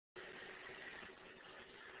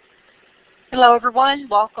Hello everyone,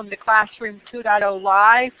 welcome to Classroom 2.0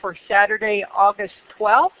 Live for Saturday, August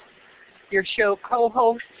 12th. Your show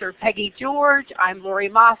co-hosts are Peggy George, I'm Lori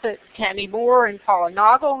Moffett, Tammy Moore, and Paula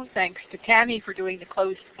Noggle. Thanks to Tammy for doing the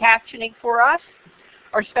closed captioning for us.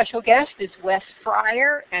 Our special guest is Wes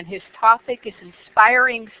Fryer, and his topic is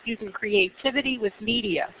inspiring student creativity with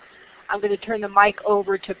media. I'm going to turn the mic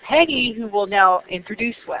over to Peggy, who will now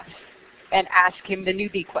introduce Wes and ask him the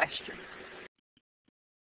newbie question.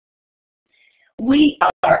 We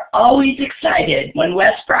are always excited when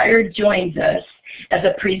Wes Fryer joins us as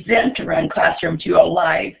a presenter on Classroom 2.0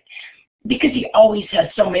 Live because he always has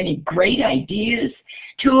so many great ideas,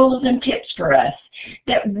 tools, and tips for us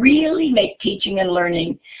that really make teaching and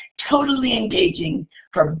learning totally engaging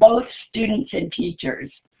for both students and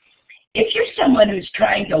teachers. If you're someone who's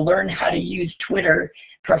trying to learn how to use Twitter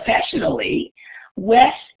professionally,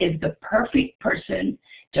 Wes is the perfect person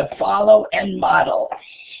to follow and model.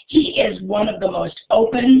 He is one of the most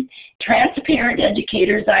open, transparent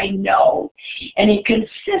educators I know, and he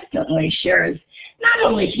consistently shares not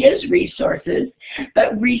only his resources,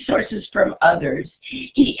 but resources from others.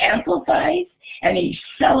 He amplifies and he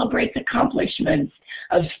celebrates accomplishments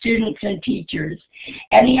of students and teachers,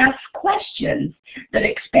 and he asks questions that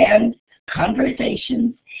expand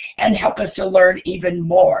conversations and help us to learn even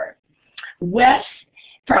more. Wes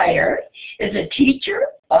Fryer is a teacher,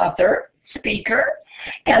 author, speaker,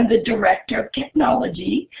 and the Director of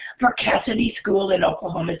Technology for Cassidy School in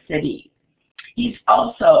Oklahoma City. He's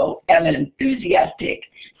also an enthusiastic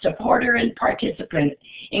supporter and participant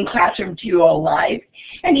in Classroom 2.0 Live,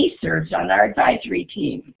 and he serves on our advisory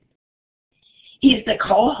team. He's the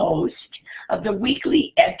co-host of the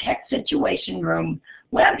weekly EdTech Situation Room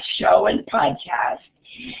web show and podcast,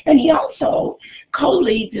 and he also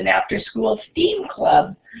co-leads an after-school STEAM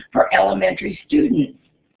club for elementary students.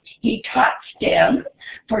 He taught STEM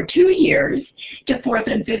for 2 years to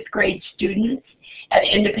 4th and 5th grade students at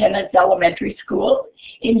Independence Elementary School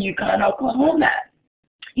in Yukon, Oklahoma.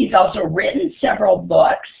 He's also written several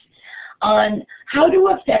books on how to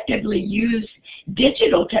effectively use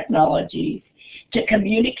digital technologies to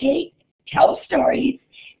communicate, tell stories,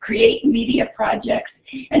 create media projects,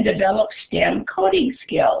 and develop STEM coding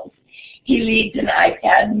skills. He leads an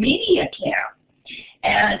iPad media camp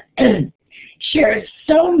and shares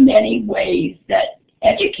so many ways that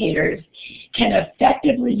educators can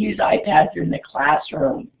effectively use iPads in the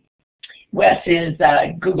classroom. Wes is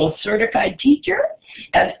a Google certified teacher,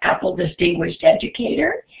 an Apple Distinguished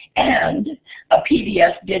Educator, and a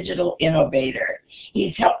PBS digital innovator.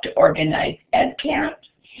 He's helped to organize EdCamp.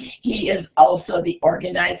 He is also the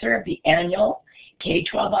organizer of the annual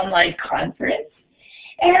K-12 online conference,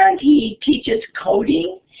 and he teaches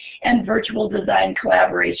coding and virtual design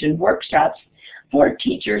collaboration workshops for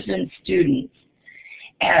teachers and students.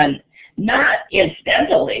 And not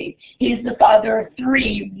incidentally, he's the father of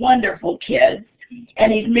 3 wonderful kids,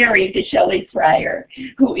 and he's married to Shelley Fryer,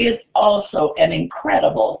 who is also an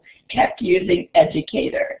incredible tech-using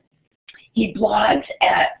educator. He blogs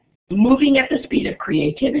at Moving at the Speed of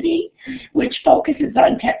Creativity, which focuses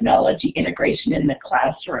on technology integration in the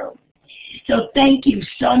classroom. So thank you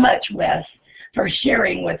so much, Wes, for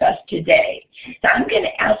sharing with us today. So I'm going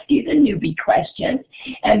to ask you the newbie question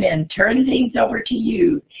and then turn things over to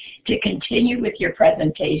you to continue with your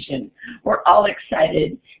presentation. We're all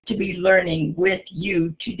excited to be learning with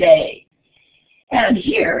you today. And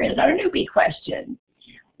here is our newbie question.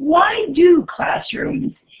 Why do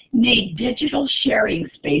classrooms need digital sharing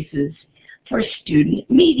spaces for student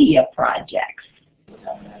media projects?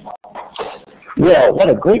 Well, what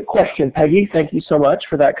a great question, Peggy. Thank you so much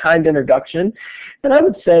for that kind introduction. And I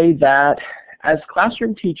would say that as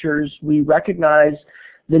classroom teachers, we recognize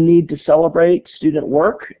the need to celebrate student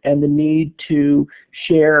work and the need to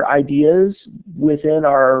share ideas within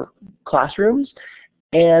our classrooms.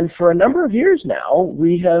 And for a number of years now,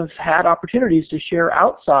 we have had opportunities to share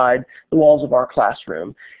outside the walls of our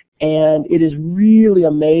classroom. And it is really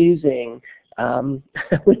amazing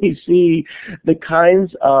when you see the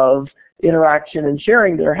kinds of interaction and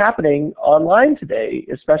sharing that are happening online today,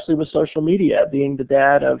 especially with social media. Being the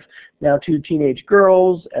dad of now 2 teenage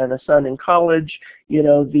girls and a son in college, you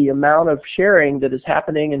know, the amount of sharing that is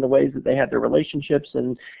happening in the ways that they have their relationships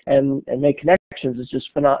and make connections is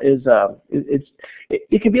just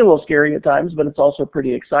it can be a little scary at times, but it's also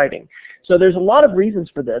pretty exciting. So there's a lot of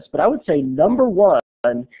reasons for this, but I would say number one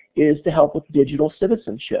is to help with digital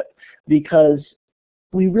citizenship, because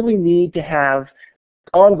we really need to have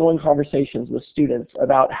ongoing conversations with students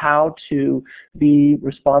about how to be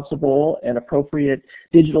responsible and appropriate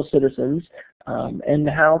digital citizens, and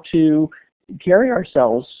how to carry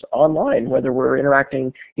ourselves online, whether we're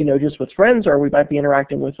interacting, just with friends, or we might be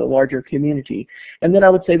interacting with a larger community. And then I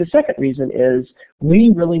would say the second reason is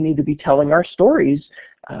we really need to be telling our stories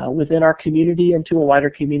within our community and to a wider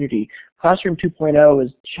community. Classroom 2.0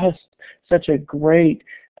 is just such a great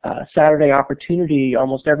Saturday opportunity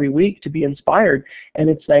almost every week to be inspired, and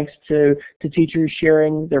it's thanks to teachers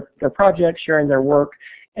sharing their projects, sharing their work,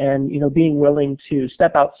 and being willing to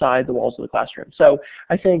step outside the walls of the classroom. So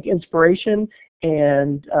I think inspiration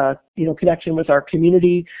and connection with our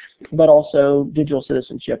community, but also digital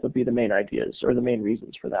citizenship would be the main ideas or the main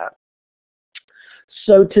reasons for that.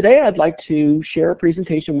 So today I'd like to share a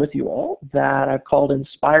presentation with you all that I've called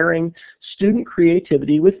Inspiring Student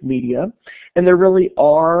Creativity with Media. And there really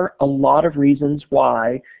are a lot of reasons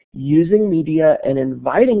why using media and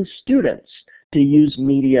inviting students to use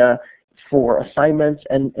media for assignments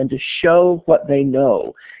and to show what they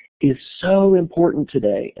know is so important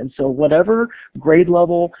today. And so whatever grade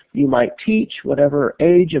level you might teach, whatever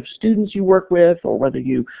age of students you work with, or whether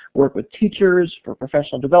you work with teachers for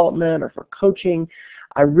professional development or for coaching,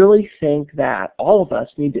 I really think that all of us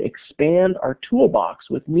need to expand our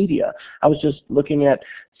toolbox with media. I was just looking at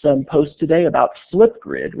some posts today about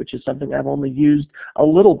Flipgrid, which is something I've only used a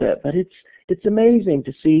little bit, but it's amazing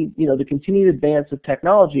to see the continued advance of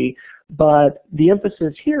technology. But the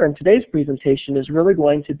emphasis here in today's presentation is really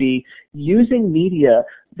going to be using media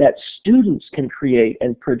that students can create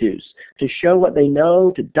and produce to show what they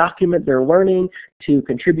know, to document their learning, to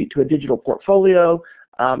contribute to a digital portfolio,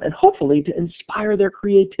 and hopefully to inspire their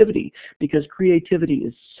creativity, because creativity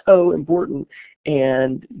is so important.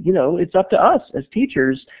 And it's up to us as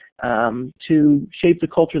teachers to shape the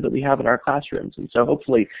culture that we have in our classrooms. And so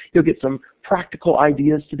hopefully you'll get some practical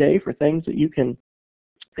ideas today for things that you can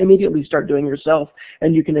immediately start doing yourself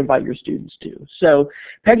and you can invite your students to. So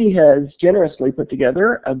Peggy has generously put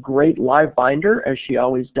together a great Livebinder, as she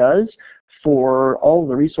always does, for all of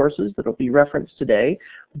the resources that will be referenced today.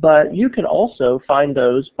 But you can also find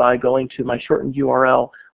those by going to my shortened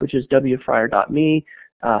URL, which is wfryer.me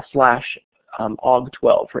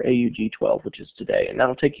 /AUG12 for AUG12, which is today. And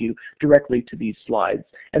that'll take you directly to these slides.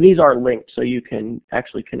 And these are linked, so you can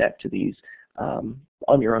actually connect to these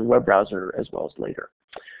on your own web browser as well as later.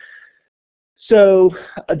 So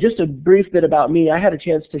just a brief bit about me. I had a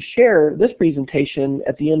chance to share this presentation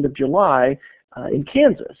at the end of July in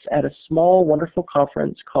Kansas at a small, wonderful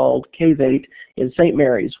conference called Cave 8 in St.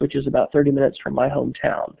 Mary's, which is about 30 minutes from my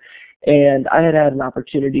hometown. And I had an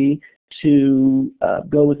opportunity to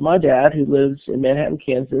go with my dad, who lives in Manhattan,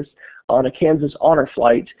 Kansas, on a Kansas honor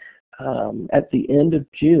flight at the end of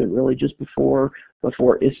June, really just before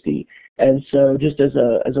ISTE. And so just as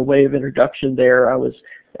a way of introduction there, I was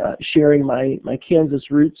sharing my Kansas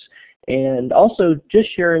roots, and also just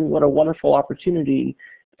sharing what a wonderful opportunity.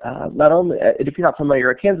 Not only, if you're not familiar,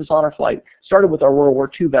 a Kansas honor flight started with our World War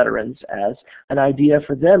II veterans as an idea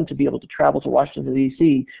for them to be able to travel to Washington,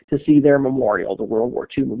 D.C. to see their memorial, the World War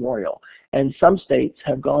II memorial. And some states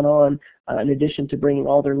have gone on, in addition to bringing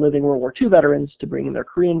all their living World War II veterans, to bringing their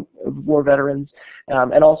Korean War veterans,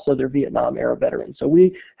 and also their Vietnam era veterans. So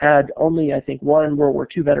we had only, I think, one World War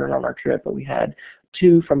II veteran on our trip, but we had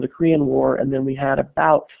 2 from the Korean War, and then we had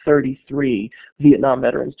about 33 Vietnam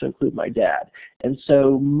veterans, to include my dad. And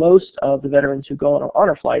so most of the veterans who go on an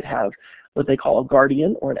honor flight have what they call a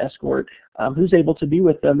guardian or an escort, who's able to be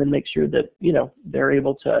with them and make sure that they're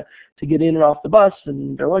able to get in and off the bus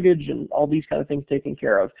and their luggage and all these kind of things taken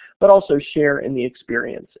care of, but also share in the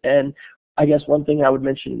experience. And I guess one thing I would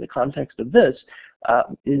mention in the context of this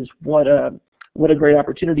is what a great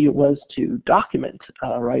opportunity it was to document,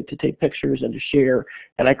 right, to take pictures and to share.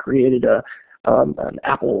 And I created an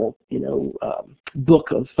Apple,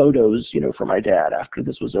 book of photos, for my dad after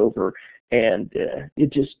this was over. And it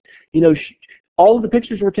just, all of the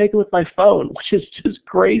pictures were taken with my phone, which is just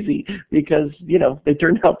crazy because, they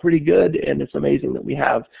turned out pretty good. And it's amazing that we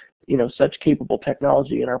have, such capable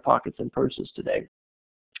technology in our pockets and purses today.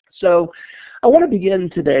 So I want to begin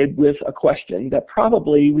today with a question that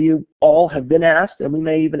probably we all have been asked, and we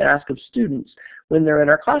may even ask of students when they're in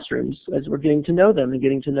our classrooms as we're getting to know them and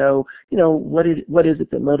getting to know, what is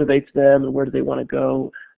it that motivates them and where do they want to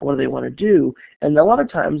go, what do they want to do. And a lot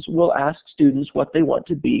of times we'll ask students what they want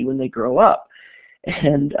to be when they grow up.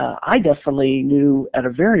 And I definitely knew at a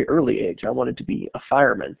very early age I wanted to be a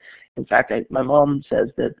fireman. In fact, my mom says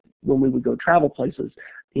that when we would go travel places,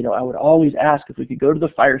 I would always ask if we could go to the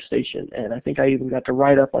fire station, and I think I even got to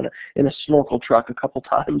ride up in a snorkel truck a couple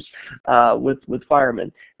times with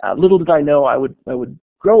firemen. Little did I know I would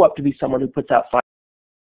grow up to be someone who puts out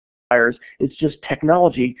fires. It's just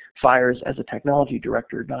technology fires as a technology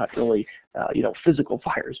director, not really physical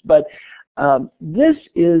fires. But This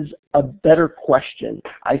is a better question,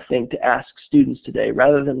 I think, to ask students today,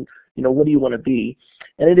 rather than, what do you want to be?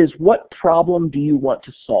 And it is, what problem do you want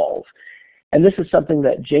to solve? And this is something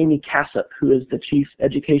that Jamie Cassup, who is the Chief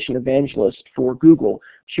Education Evangelist for Google,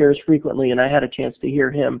 shares frequently, and I had a chance to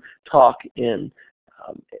hear him talk in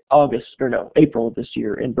April of this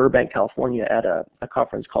year in Burbank, California at a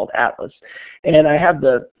conference called Atlas. And I have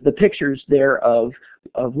the pictures there of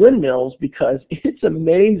windmills, because it's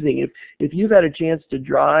amazing. If you've had a chance to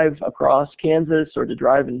drive across Kansas or to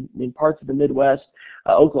drive in parts of the Midwest,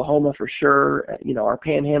 Oklahoma for sure, our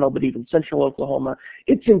panhandle, but even central Oklahoma,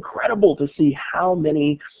 it's incredible to see how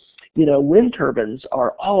many wind turbines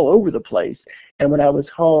are all over the place. And when I was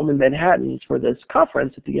home in Manhattan for this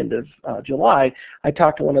conference at the end of July, I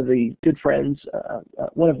talked to one of the good friends,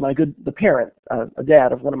 the parent, a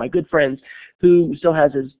dad of one of my good friends, who still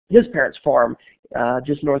has his parents' farm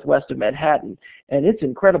just northwest of Manhattan. And it's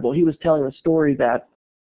incredible. He was telling a story that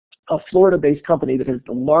a Florida-based company that has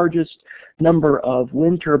the largest number of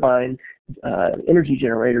wind turbine energy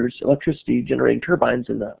generators, electricity generating turbines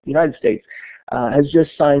in the United States, has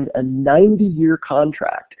just signed a 90-year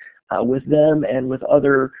contract with them and with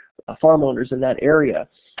other farm owners in that area.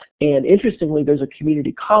 And interestingly, there's a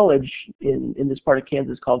community college in this part of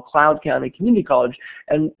Kansas called Cloud County Community College,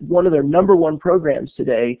 and one of their #1 programs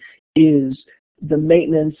today is the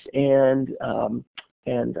maintenance and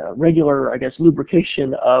regular,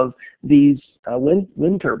 lubrication of these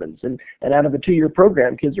wind turbines. And out of a 2-year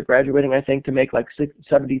program, kids are graduating, I think, to make like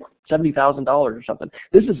 $70,000 or something.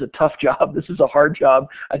 This is a tough job. This is a hard job.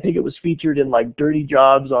 I think it was featured in like Dirty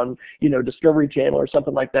Jobs on, Discovery Channel or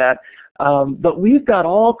something like that. But we've got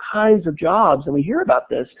all kinds of jobs, and we hear about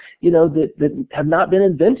this, that have not been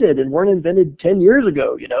invented and weren't invented 10 years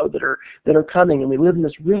ago, that are coming, and we live in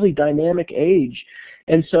this really dynamic age.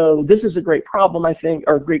 And so this is a great problem, I think,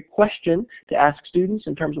 or a great question to ask students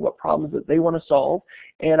in terms of what problems that they want to solve.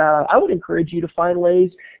 And I would encourage you to find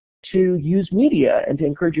ways to use media, and to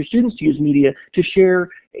encourage your students to use media to share,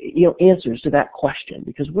 answers to that question.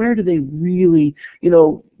 Because where do they really,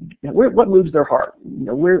 what moves their heart?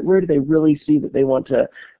 Where do they really see that they want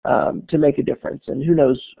to make a difference? And who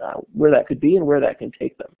knows where that could be and where that can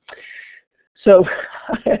take them. So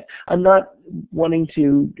I'm not wanting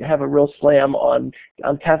to have a real slam on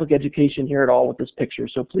Catholic education here at all with this picture,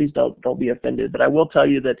 so please don't be offended. But I will tell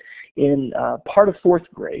you that in part of 4th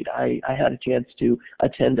grade, I had a chance to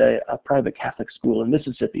attend a private Catholic school in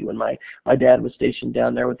Mississippi when my dad was stationed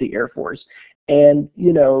down there with the Air Force. And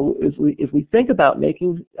if we think about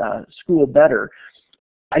making school better,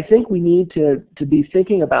 I think we need to be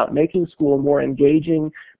thinking about making school more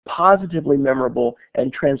engaging, positively memorable,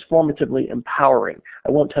 and transformatively empowering.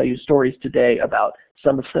 I won't tell you stories today about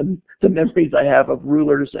some of the memories I have of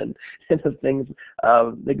rulers and of things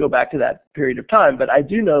that go back to that period of time, but I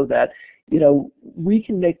do know that we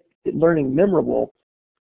can make learning memorable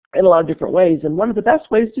in a lot of different ways, and one of the best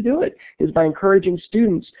ways to do it is by encouraging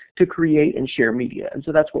students to create and share media, and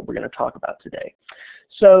so that's what we're going to talk about today.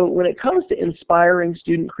 So when it comes to inspiring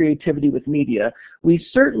student creativity with media, we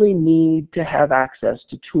certainly need to have access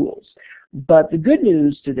to tools. But the good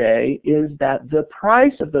news today is that the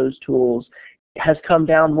price of those tools has come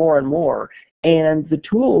down more and more, and the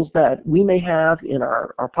tools that we may have in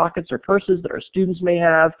our pockets or purses, that our students may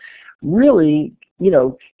have, really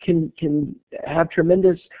can have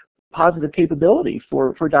tremendous positive capability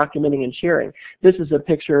for documenting and sharing. This is a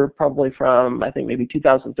picture probably from, I think, maybe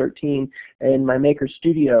 2013 in my maker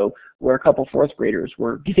studio, where a couple 4th graders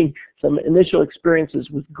were getting some initial experiences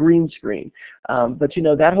with green screen. But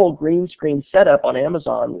that whole green screen setup on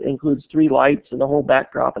Amazon includes 3 lights and the whole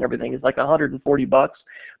backdrop and everything. It's like $140.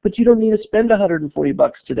 But you don't need to spend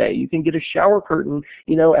 $140 today. You can get a shower curtain,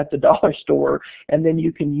 at the dollar store, and then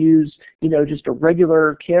you can use, just a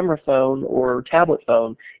regular camera phone or tablet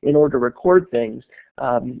phone in order to record things.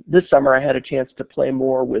 This summer I had a chance to play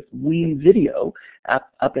more with WeVideo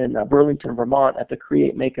up in Burlington, Vermont at the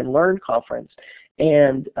Create, Make, and Learn conference.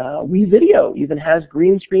 And WeVideo even has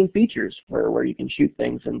green screen features where you can shoot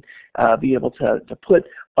things and be able to put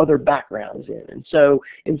other backgrounds in. And so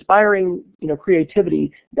inspiring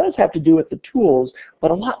creativity does have to do with the tools,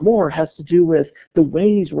 but a lot more has to do with the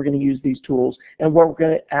ways we're going to use these tools and what we're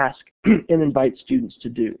going to ask and invite students to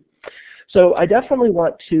do. So I definitely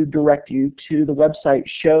want to direct you to the website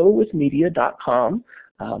showwithmedia.com.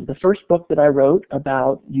 The first book that I wrote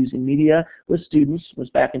about using media with students was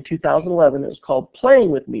back in 2011. It was called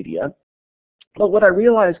Playing with Media. But what I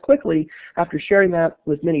realized quickly after sharing that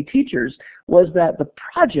with many teachers was that the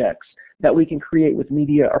projects that we can create with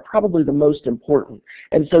media are probably the most important.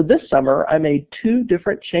 And so this summer, I made 2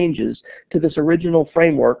 different changes to this original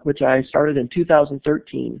framework, which I started in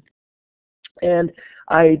 2013. And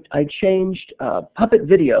I changed Puppet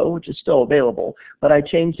Video, which is still available, but I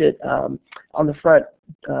changed it on the front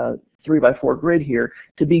 3x4 grid here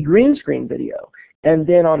to be green screen video. And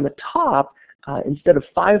then on the top, instead of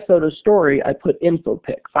 5-photo story, I put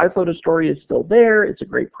InfoPic. 5-photo story is still there. It's a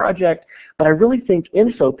great project. But I really think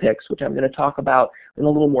InfoPics, which I'm going to talk about in a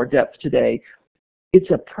little more depth today,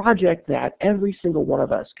 it's a project that every single one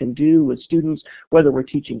of us can do with students, whether we're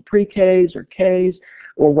teaching pre-Ks or Ks,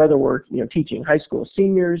 or whether we're teaching high school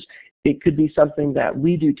seniors. It could be something that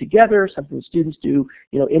we do together, something students do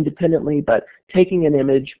independently, but taking an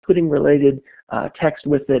image, putting related text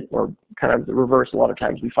with it, or kind of the reverse. A lot of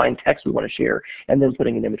times we find text we want to share and then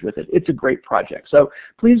putting an image with it. It's a great project. So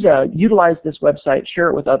please utilize this website, share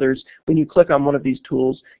it with others. When you click on one of these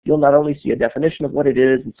tools, you'll not only see a definition of what it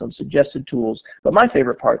is and some suggested tools, but my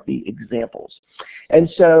favorite part, the examples. And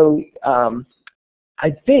so I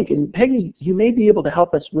think, and Peggy, you may be able to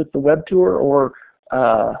help us with the web tour, or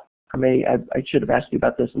I should have asked you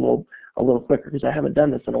about this a little quicker because I haven't done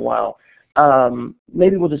this in a while.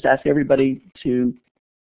 Maybe we'll just ask everybody to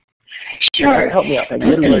help me out, Peggy.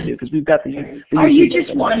 What do you want to do? Because we've got the Are you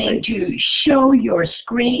just wanting to show your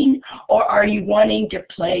screen, or are you wanting to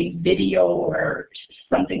play video or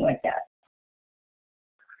something like that?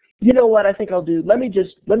 You know what I think I'll do? Let me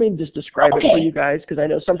just describe it for you guys, because I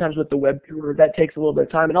know sometimes with the web tour that takes a little bit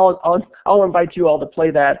of time, and I'll invite you all to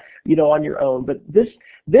play that on your own. But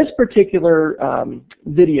this particular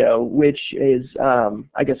video, which is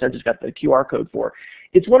I guess I just got the QR code for,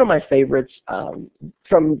 it's one of my favorites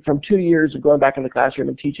from 2 years of going back in the classroom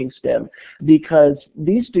and teaching STEM, because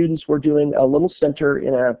these students were doing a little center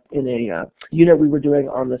in a unit we were doing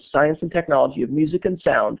on the science and technology of music and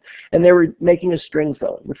sound, and they were making a string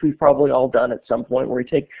phone, which we've probably all done at some point, where we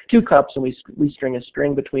take 2 cups and we string a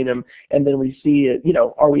string between them, and then we see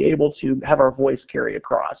are we able to have our voice carry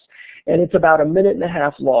across. And it's about 1.5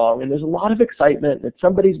 minutes long, and there's a lot of excitement. It's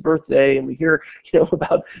somebody's birthday, and we hear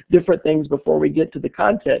about different things before we get to the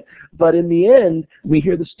content. But in the end, we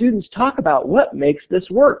hear the students talk about what makes this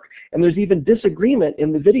work. And there's even disagreement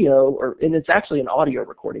in the video, and it's actually an audio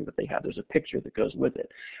recording that they have. There's a picture that goes with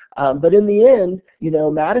it. But in the end,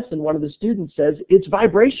 Madison, one of the students, says it's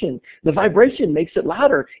vibration. The vibration makes it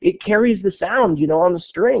louder. It carries the sound, on the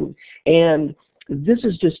string. And this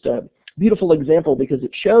is just a beautiful example, because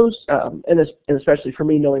it shows, and especially for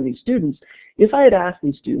me knowing these students, if I had asked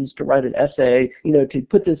these students to write an essay, to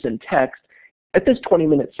put this in text, at this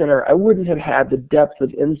 20-minute center, I wouldn't have had the depth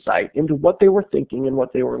of insight into what they were thinking and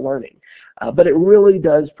what they were learning. But it really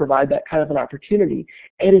does provide that kind of an opportunity.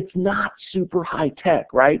 And it's not super high tech,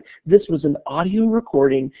 right? This was an audio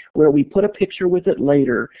recording where we put a picture with it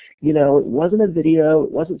later. It wasn't a video,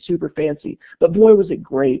 it wasn't super fancy, but boy was it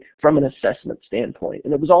great from an assessment standpoint.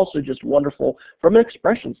 And it was also just wonderful from an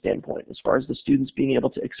expression standpoint, as far as the students being able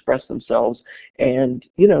to express themselves and,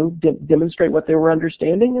 demonstrate what they were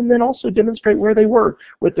understanding, and then also demonstrate where they were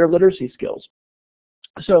with their literacy skills.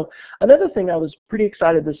 So another thing I was pretty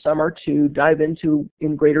excited this summer to dive into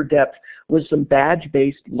in greater depth was some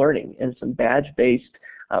badge-based learning and some badge-based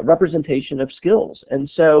representation of skills.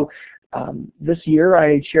 And so this year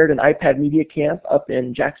I shared an iPad Media Camp up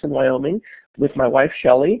in Jackson, Wyoming with my wife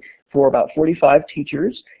Shelley for about 45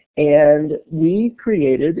 teachers. And we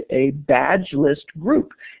created a badge list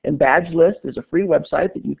group. And badge list is a free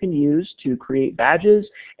website that you can use to create badges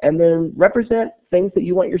and then represent things that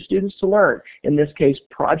you want your students to learn. In this case,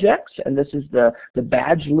 projects, and this is the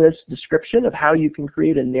badge list description of how you can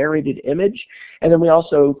create a narrated image. And then we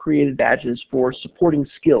also created badges for supporting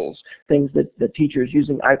skills, things that the teachers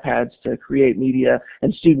using iPads to create media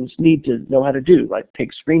and students need to know how to do, like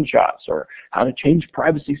take screenshots, or how to change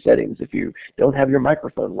privacy settings if you don't have your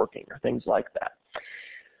microphone working, or things like that.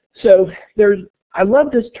 So I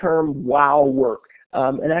love this term, wow work.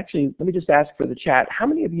 And actually, let me just ask for the chat, how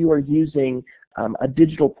many of you are using a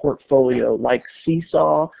digital portfolio like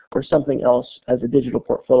Seesaw or something else as a digital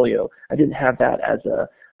portfolio? I didn't have that as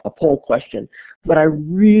a poll question, but I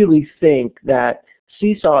really think that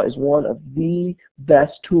Seesaw is one of the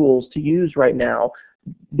best tools to use right now,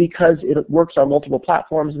 because it works on multiple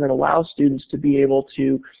platforms and it allows students to be able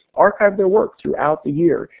to archive their work throughout the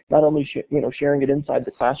year, not only sharing it inside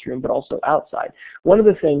the classroom, but also outside. One of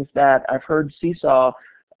the things that I've heard Seesaw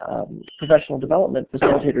professional development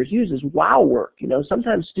facilitators use is wow work.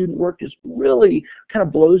 Sometimes student work just really kind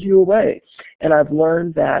of blows you away. And I've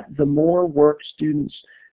learned that the more work students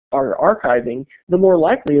are archiving, the more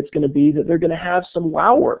likely it's going to be that they're going to have some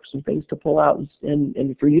wow work, some things to pull out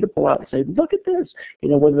and for you to pull out and say, look at this,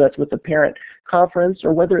 whether that's with a parent conference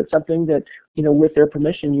or whether it's something that, with their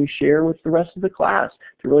permission you share with the rest of the class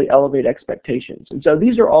to really elevate expectations. And so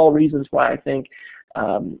these are all reasons why I think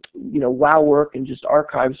wow work and just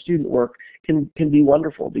archive student work can be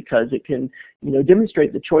wonderful, because it can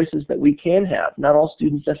demonstrate the choices that we can have. Not all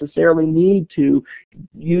students necessarily need to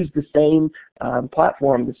use the same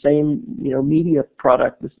platform, the same media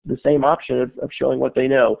product, the same option of showing what they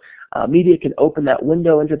know. Media can open that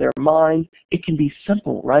window into their mind. It can be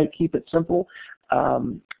simple, right? Keep it simple.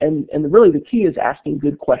 And really the key is asking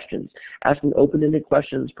good questions, asking open-ended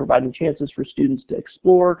questions, providing chances for students to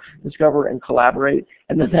explore, discover, and collaborate.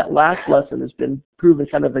 And then that last lesson has been proven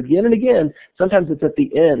kind of again and again. Sometimes it's at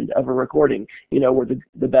the end of a recording, where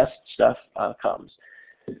the best stuff comes.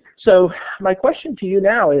 So my question to you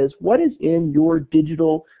now is, what is in your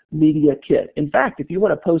digital media kit? In fact, if you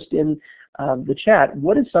want to post in the chat,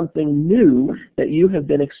 what is something new that you have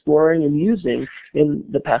been exploring and using in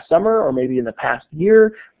the past summer or maybe in the past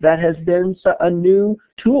year that has been a new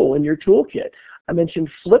tool in your toolkit? I mentioned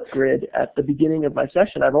Flipgrid at the beginning of my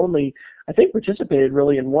session. I've only, I think, participated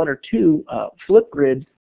really in one or two Flipgrid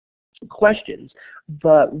questions,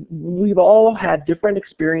 but we've all had different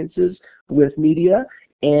experiences with media,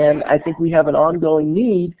 and I think we have an ongoing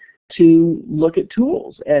need to look at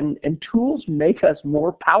tools, and tools make us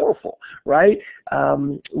more powerful, right?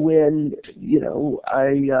 When we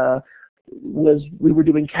were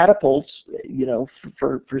doing catapults,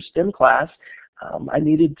 for STEM class, I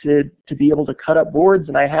needed to be able to cut up boards,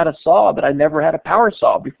 and I had a saw, but I never had a power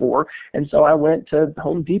saw before, and so I went to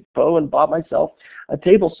Home Depot and bought myself a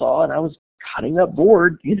table saw, and I was cutting up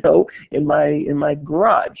board, in my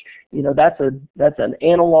garage. That's an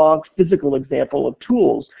analog physical example of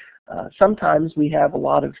tools. Sometimes we have a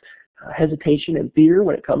lot of hesitation and fear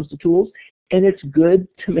when it comes to tools, and it's good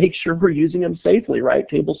to make sure we're using them safely, right?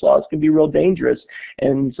 Table saws can be real dangerous,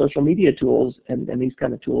 and social media tools and these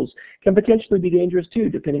kind of tools can potentially be dangerous too,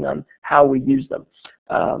 depending on how we use them.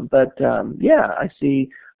 Yeah, I see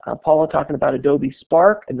Paula talking about Adobe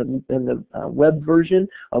Spark and the web version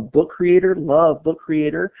of Book Creator. Love Book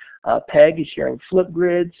Creator. Peg is sharing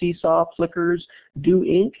Flipgrid, Seesaw, Flickrs, Do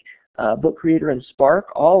Ink. Book Creator and Spark,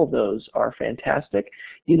 all of those are fantastic.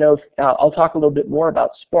 I'll talk a little bit more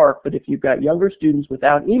about Spark, but if you've got younger students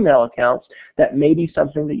without email accounts, that may be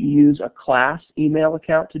something that you use a class email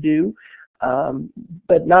account to do.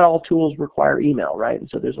 But not all tools require email, right? And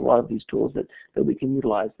so there's a lot of these tools that we can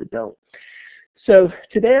utilize that don't. So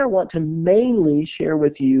today I want to mainly share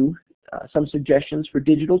with you some suggestions for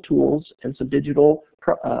digital tools and some digital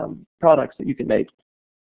products that you can make.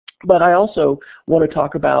 But I also want to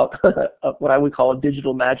talk about what I would call a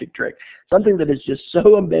digital magic trick, something that is just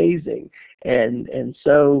so amazing and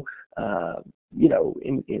so, I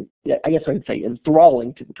guess I would say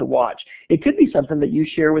enthralling to watch. It could be something that you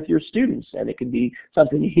share with your students, and it could be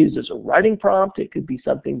something you use as a writing prompt. It could be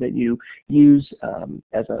something that you use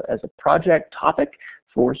as a project topic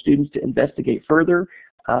for students to investigate further,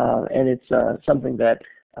 and it's something that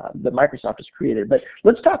Microsoft has created. But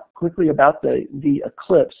let's talk quickly about the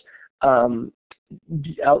Eclipse.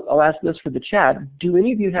 I'll ask this for the chat. Do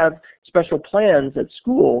any of you have special plans at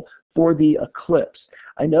school for the Eclipse?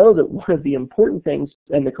 I know that one of the important things,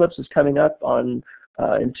 and the Eclipse is coming up on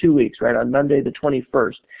in 2 weeks, right, on Monday the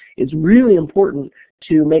 21st. It's really important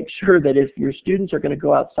to make sure that if your students are going to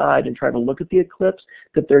go outside and try to look at the eclipse,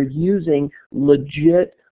 that they're using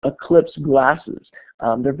legit eclipse glasses.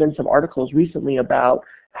 There have been some articles recently about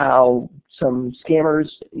how some scammers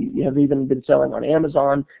have even been selling on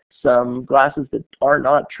Amazon some glasses that are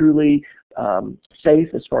not truly safe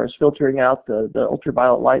as far as filtering out the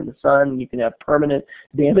ultraviolet light in the sun. You can have permanent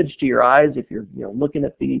damage to your eyes if you're looking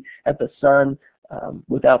at the sun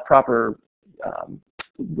without proper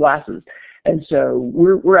glasses. And so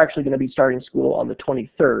we're actually going to be starting school on the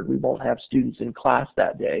 23rd. We won't have students in class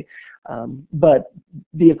that day. But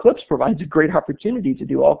the Eclipse provides a great opportunity to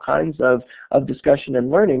do all kinds of discussion and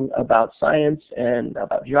learning about science and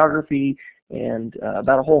about geography and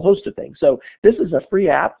about a whole host of things. So this is a free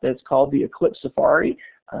app that's called the Eclipse Safari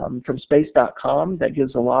from space.com that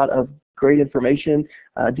gives a lot of great information,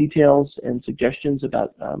 details, and suggestions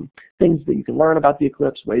about things that you can learn about the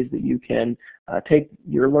eclipse, ways that you can take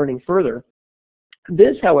your learning further.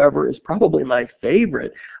 This, however, is probably my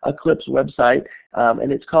favorite Eclipse website,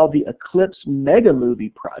 and it's called the Eclipse Mega Movie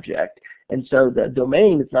Project. And so the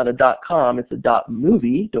domain is not a .com, it's a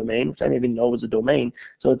 .movie domain, which I didn't even know was a domain.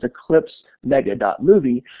 So it's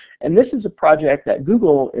eclipsemega.movie. And this is a project that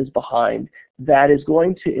Google is behind that is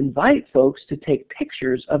going to invite folks to take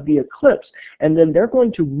pictures of the eclipse, and then they're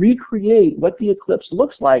going to recreate what the eclipse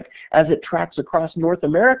looks like as it tracks across North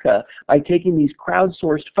America by taking these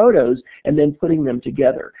crowdsourced photos and then putting them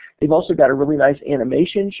together. They've also got a really nice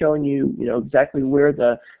animation showing you, exactly where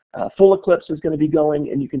the full eclipse is going to be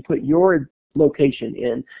going, and you can put your location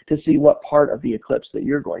in to see what part of the eclipse that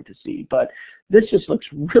you're going to see. But this just looks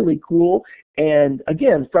really cool, and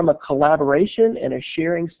again, from a collaboration and a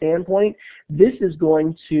sharing standpoint, this is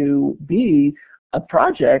going to be a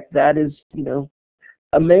project that is,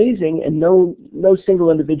 amazing, and no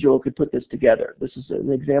single individual could put this together. This is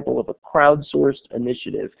an example of a crowdsourced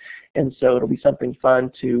initiative, and so it'll be something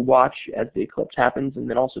fun to watch as the eclipse happens, and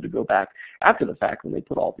then also to go back after the fact when they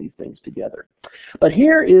put all these things together. But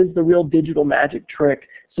here is the real digital magic trick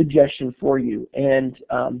suggestion for you, and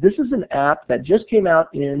this is an app that just came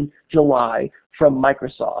out in July from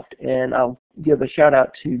Microsoft, and I'll give a shout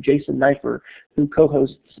out to Jason Neiffer, who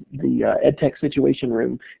co-hosts the EdTech Situation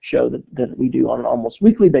Room show that we do on an almost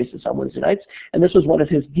weekly basis on Wednesday nights, and this was one of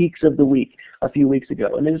his Geeks of the Week a few weeks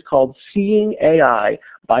ago, and it is called Seeing AI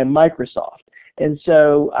by Microsoft. And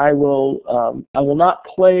so I will not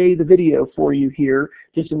play the video for you here,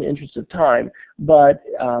 just in the interest of time, but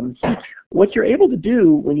what you're able to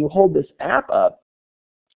do when you hold this app up,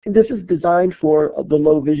 this is designed for the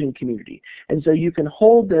low vision community. And so you can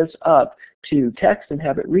hold this up to text and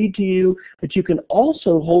have it read to you, but you can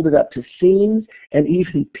also hold it up to scenes and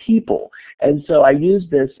even people. And so I use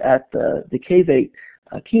this at the K-8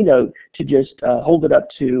 keynote to just hold it up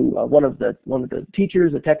to one of the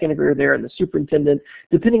teachers, the tech integrator there, and the superintendent.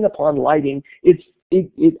 Depending upon lighting,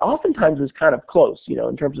 it oftentimes is kind of close,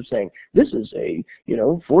 in terms of saying, this is a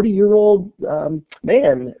 40-year-old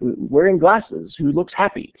man wearing glasses who looks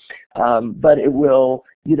happy. But it will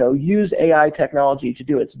use AI technology to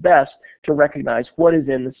do its best to recognize what is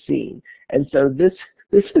in the scene. And so this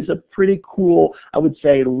is a pretty cool, I would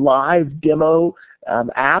say, live demo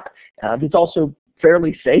app. It's also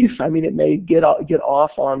fairly safe. I mean, it may get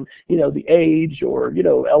off on the age or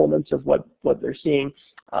elements of what they're seeing.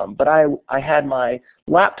 But I had my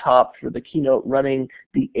laptop for the keynote running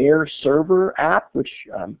the Air Server app, which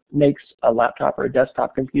makes a laptop or a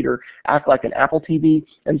desktop computer act like an Apple TV.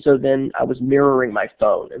 And so then I was mirroring my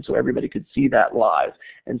phone, and so everybody could see that live.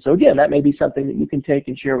 And so again, that may be something that you can take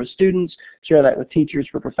and share with students, share that with teachers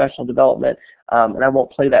for professional development. And I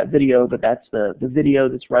won't play that video, but that's the video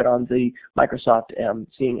that's right on the Microsoft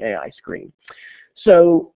Seeing AI screen.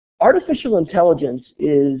 So artificial intelligence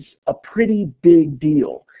is a pretty big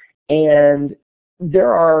deal, and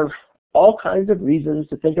there are all kinds of reasons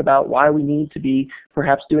to think about why we need to be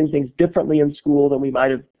perhaps doing things differently in school than we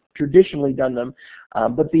might have traditionally done them.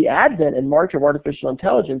 But the advent and march of artificial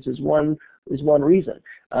intelligence is one reason.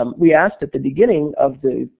 We asked at the beginning of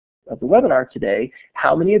the webinar today,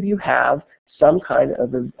 how many of you have some kind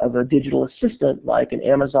of a digital assistant like an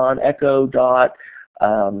Amazon Echo Dot,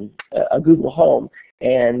 a Google Home?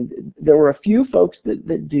 And there were a few folks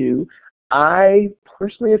that do. I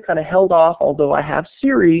personally have kind of held off, although I have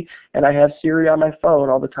Siri, and I have Siri on my phone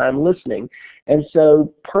all the time listening. And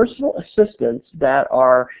so personal assistants that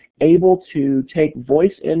are able to take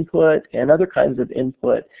voice input and other kinds of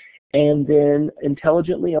input and then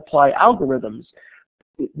intelligently apply algorithms,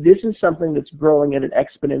 this is something that's growing at an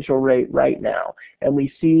exponential rate right now. And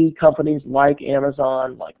we see companies like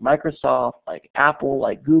Amazon, like Microsoft, like Apple,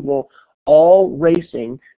 like Google, all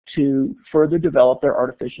racing to further develop their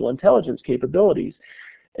artificial intelligence capabilities.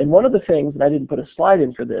 And one of the things, and I didn't put a slide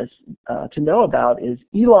in for this, to know about is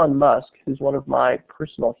Elon Musk, who's one of my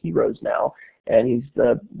personal heroes now, and he's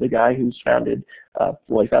the guy who's founded,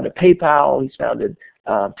 he founded PayPal, he's founded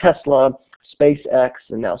Tesla, SpaceX,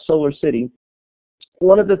 and now Solar City.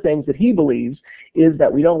 One of the things that he believes is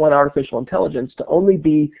that we don't want artificial intelligence to only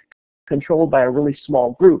be controlled by a really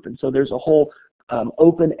small group, and so there's a whole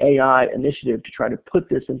open AI initiative to try to put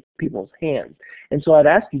this in people's hands. And so I'd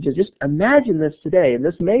ask you to just imagine this today, and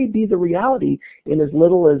this may be the reality in as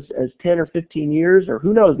little as 10 or 15 years, or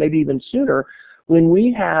who knows, maybe even sooner, when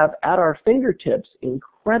we have at our fingertips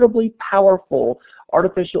incredibly powerful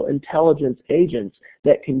artificial intelligence agents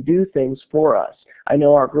that can do things for us. I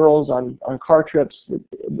know our girls on car trips,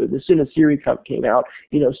 as soon as Siri came out,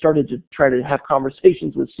 started to try to have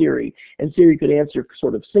conversations with Siri, and Siri could answer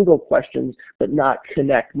sort of single questions but not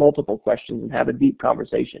connect multiple questions and have a deep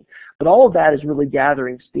conversation. But all of that is really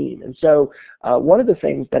gathering steam. And so one of the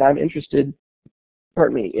things that I'm interested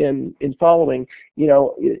pardon me, in following,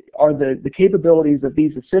 are the capabilities of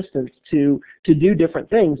these assistants to do different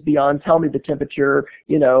things beyond tell me the temperature,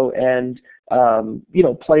 and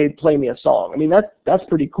play me a song. I mean, that's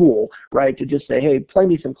pretty cool, right? To just say, hey, play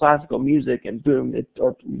me some classical music, and boom,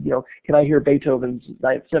 can I hear Beethoven's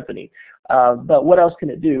Ninth Symphony? But what else can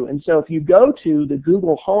it do? And so if you go to the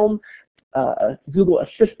Google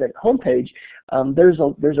Assistant homepage, there's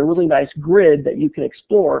a really nice grid that you can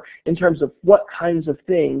explore in terms of what kinds of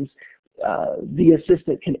things the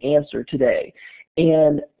assistant can answer today.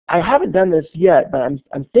 And I haven't done this yet, but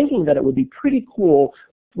I'm thinking that it would be pretty cool.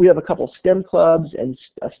 We have a couple STEM clubs and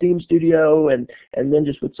a STEAM studio, and then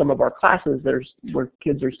just with some of our classes where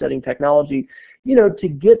kids are studying technology, to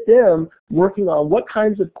get them working on what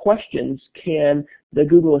kinds of questions can the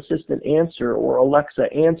Google Assistant answer or Alexa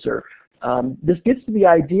answer. This gets to the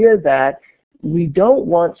idea that we don't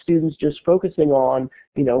want students just focusing on,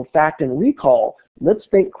 fact and recall. Let's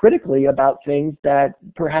think critically about things that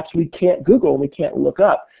perhaps we can't Google and we can't look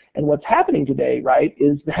up. And what's happening today, right,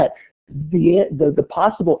 is that the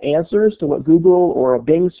possible answers to what Google or a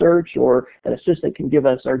Bing search or an assistant can give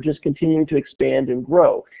us are just continuing to expand and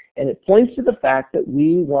grow. And it points to the fact that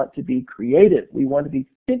we want to be creative. We want to be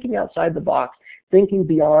thinking outside the box, thinking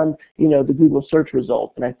beyond, the Google search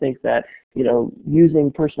results. And I think that,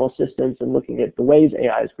 using personal assistants and looking at the ways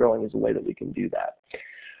AI is growing is a way that we can do that.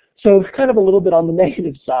 So it's kind of a little bit on the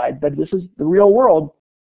negative side, but this is the real world.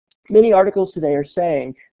 Many articles today are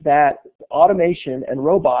saying that automation and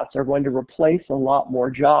robots are going to replace a lot more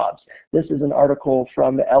jobs. This is an article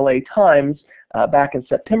from the LA Times back in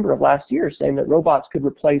September of last year saying that robots could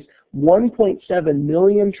replace 1.7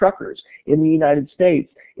 million truckers in the United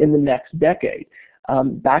States in the next decade.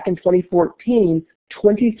 Back in 2014,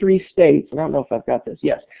 23 states, I don't know if I've got this,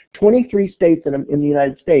 yes, 23 states in the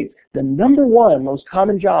United States, the #1 most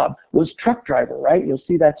common job was truck driver, right? You'll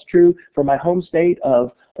see that's true for my home state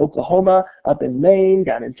of Oklahoma, up in Maine,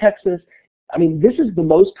 down in Texas. I mean, this is the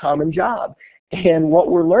most common job. And what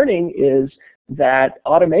we're learning is that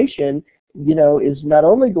automation, is not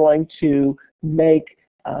only going to make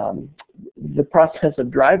the process of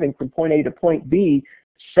driving from point A to point B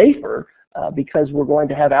safer, because we're going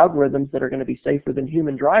to have algorithms that are going to be safer than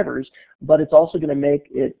human drivers, but it's also going to make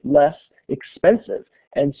it less expensive.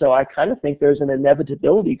 And so I kind of think there's an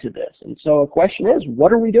inevitability to this. And so a question is,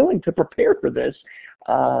 what are we doing to prepare for this?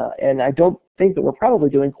 And I don't think that we're probably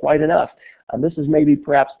doing quite enough. This is maybe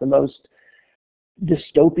perhaps the most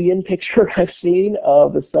dystopian picture I've seen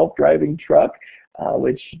of a self-driving truck,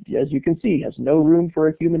 which, as you can see, has no room for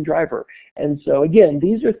a human driver. And so again,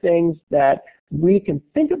 these are things that we can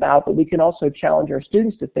think about, but we can also challenge our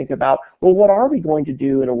students to think about, well, what are we going to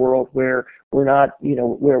do in a world where we're not,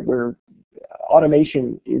 where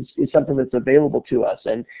automation is something that's available to us?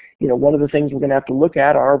 And, one of the things we're going to have to look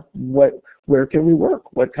at are where can we work?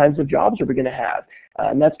 What kinds of jobs are we going to have?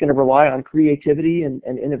 And that's going to rely on creativity and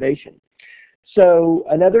innovation. So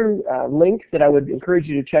another link that I would encourage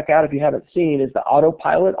you to check out if you haven't seen is the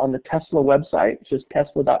autopilot on the Tesla website. It's just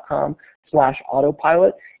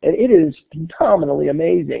tesla.com/autopilot. And it is phenomenally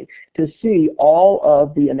amazing to see all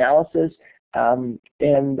of the analysis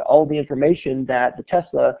and all the information that the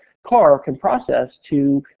Tesla car can process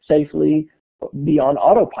to safely be on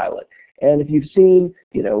autopilot. And if you've seen,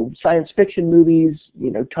 science fiction movies,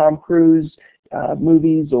 Tom Cruise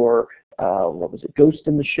movies, or what was it, Ghost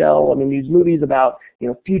in the Shell? I mean, these movies about,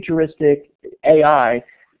 futuristic AI,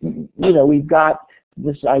 we've got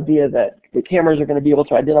this idea that the cameras are going to be able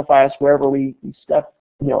to identify us wherever we step,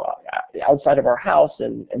 outside of our house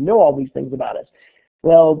and know all these things about us.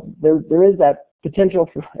 Well, there is that potential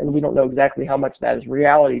for, and we don't know exactly how much that is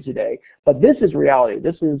reality today, but this is reality.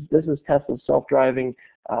 This is Tesla's self-driving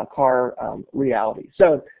car reality.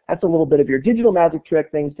 So that's a little bit of your digital magic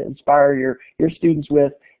trick, things to inspire your students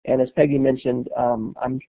with. And as Peggy mentioned,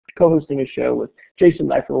 I'm co-hosting a show with Jason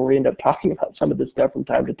Neiffer where we end up talking about some of this stuff from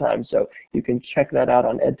time to time. So you can check that out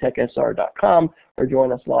on edtechsr.com or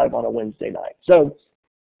join us live on a Wednesday night. So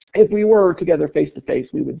if we were together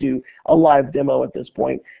face-to-face, we would do a live demo at this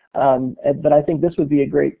point. But I think this would be a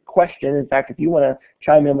great question. In fact, if you want to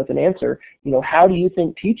chime in with an answer, how do you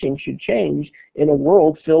think teaching should change in a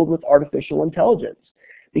world filled with artificial intelligence?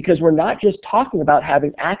 Because we're not just talking about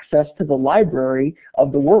having access to the library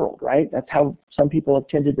of the world, right? That's how some people have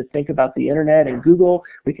tended to think about the internet and Google.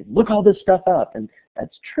 We can look all this stuff up, and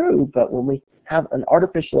that's true. But when we have an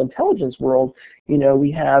artificial intelligence world,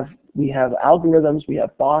 we have algorithms, we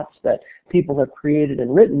have bots that people have created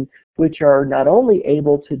and written, which are not only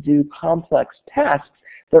able to do complex tasks,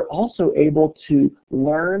 they're also able to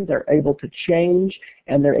learn, they're able to change,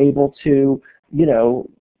 and they're able to,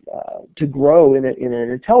 to grow in an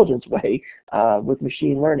intelligence way with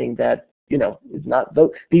machine learning that, is not,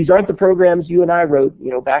 these aren't the programs you and I wrote,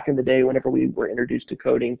 back in the day whenever we were introduced to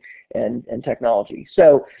coding and technology.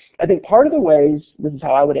 So I think part of the ways, this is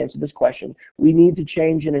how I would answer this question, we need to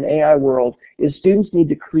change in an AI world is students need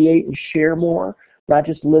to create and share more, not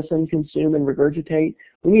just listen, consume, and regurgitate.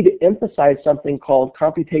 We need to emphasize something called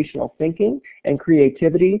computational thinking and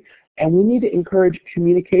creativity, and we need to encourage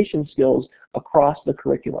communication skills across the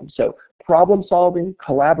curriculum. So problem solving,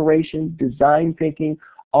 collaboration, design thinking,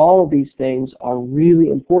 all of these things are really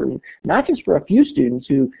important, not just for a few students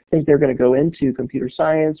who think they're going to go into computer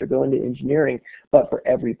science or go into engineering, but for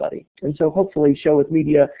everybody. And so hopefully Show with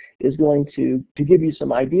Media is going to give you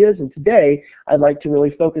some ideas. And today I'd like to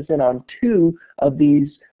really focus in on two of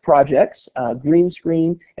these projects, Green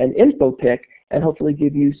Screen and InfoPick, and hopefully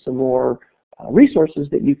give you some more resources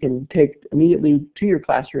that you can take immediately to your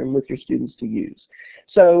classroom with your students to use.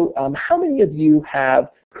 So how many of you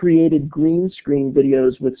have created green screen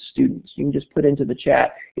videos with students? You can just put into the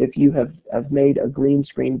chat if you have made a green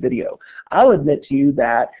screen video. I'll admit to you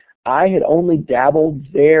that I had only dabbled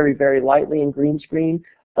very, very lightly in green screen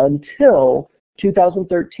until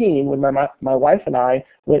 2013 when my wife and I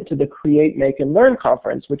went to the Create, Make, and Learn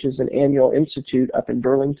conference, which is an annual institute up in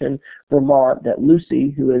Burlington, Vermont, that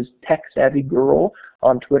Lucy, who is Tech Savvy Girl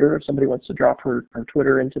on Twitter, if somebody wants to drop her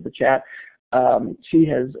Twitter into the chat, she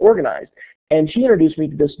has organized. And she introduced me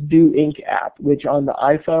to this Do Ink app, which on the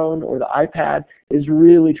iPhone or the iPad is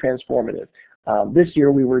really transformative. This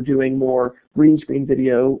year we were doing more green screen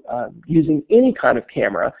video using any kind of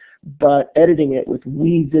camera, but editing it with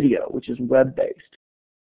Video, which is web-based.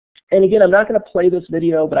 And again, I'm not going to play this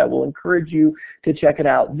video, but I will encourage you to check it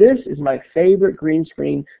out. This is my favorite green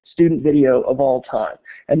screen student video of all time.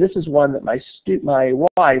 And this is one that my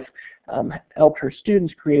wife helped her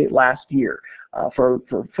students create last year. For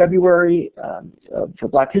February, for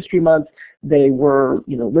Black History Month, they were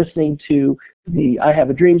listening to the I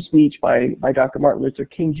Have a Dream speech by Dr. Martin Luther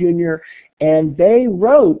King Jr., and they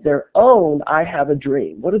wrote their own I Have a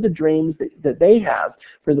Dream. What are the dreams that they have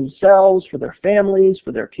for themselves, for their families,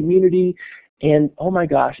 for their community? And oh my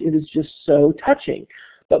gosh, it is just so touching.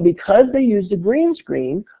 But because they used a green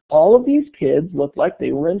screen, all of these kids looked like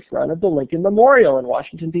they were in front of the Lincoln Memorial in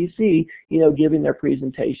Washington, D.C., giving their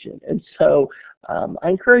presentation. And so I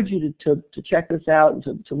encourage you to check this out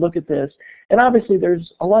and to look at this. And obviously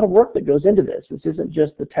there's a lot of work that goes into this. This isn't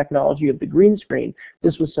just the technology of the green screen.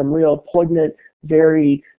 This was some real poignant,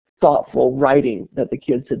 very thoughtful writing that the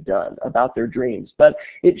kids had done about their dreams. But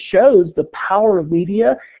it shows the power of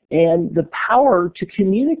media and the power to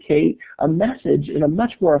communicate a message in a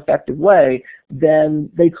much more effective way than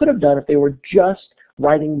they could have done if they were just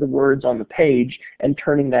writing the words on the page and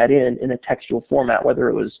turning that in a textual format, whether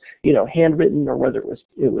it was handwritten or whether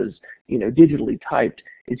it was digitally typed.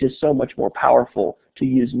 It's just so much more powerful to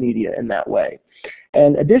use media in that way.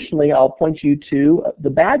 And additionally, I'll point you to the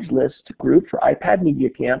Badge List group for iPad Media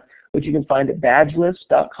Camp, which you can find at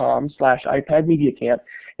badgelist.com/iPad Media Camp.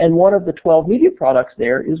 And one of the 12 media products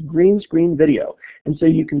there is green screen video. And so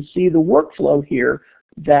you can see the workflow here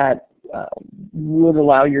that would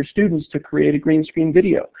allow your students to create a green screen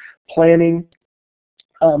video. Planning,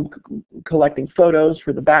 collecting photos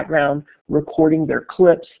for the background, recording their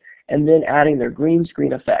clips, and then adding their green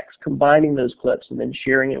screen effects, combining those clips, and then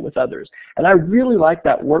sharing it with others. And I really like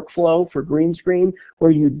that workflow for green screen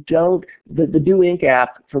where you don't, the Do Ink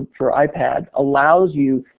app for iPad allows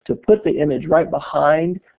you to put the image right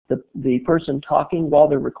behind the person talking while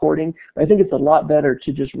they're recording. I think it's a lot better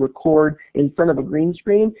to just record in front of a green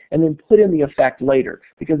screen and then put in the effect later,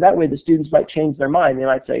 because that way the students might change their mind. They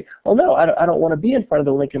might say, oh no, I don't want to be in front of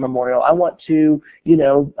the Lincoln Memorial. I want to,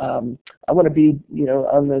 I want to be,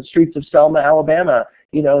 on the streets of Selma, Alabama,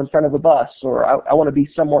 in front of a bus, or I want to be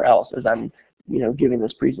somewhere else as I'm, giving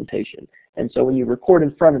this presentation. And so when you record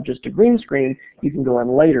in front of just a green screen, you can go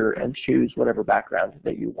in later and choose whatever background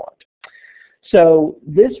that you want. So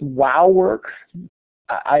this wow work,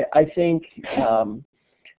 I think,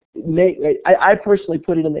 I personally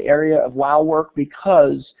put it in the area of wow work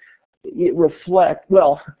because it reflects,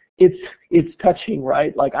 well, it's touching,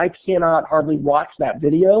 right? Like I cannot hardly watch that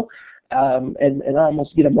video and I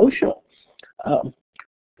almost get emotional.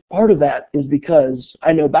 Part of that is because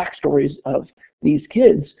I know backstories of these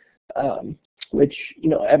kids, which,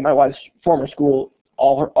 at my wife's former school,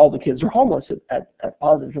 all the kids are homeless at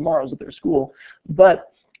Positive Tomorrows at their school.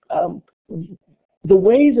 But the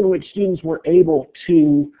ways in which students were able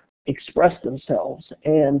to express themselves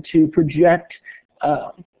and to project,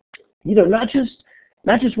 not just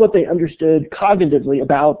what they understood cognitively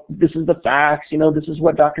about this is the facts, this is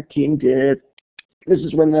what Dr. King did, This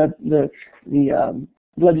is when the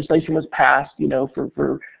legislation was passed,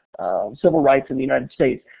 for civil rights in the United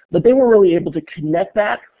States. But they were really able to connect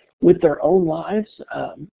that with their own lives.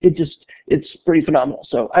 It's pretty phenomenal.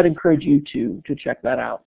 So I'd encourage you to check that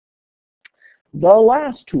out. The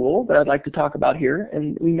last tool that I'd like to talk about here,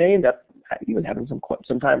 and we may end up even having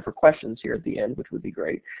some time for questions here at the end, which would be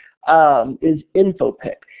great, is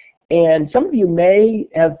InfoPick. And some of you may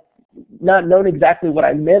have not known exactly what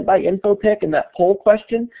I meant by InfoPick in that poll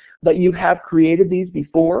question, but you have created these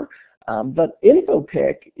before. But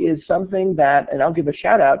InfoPick is something that, and I'll give a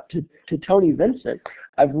shout out to Tony Vincent.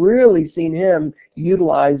 I've really seen him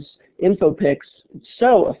utilize InfoPicks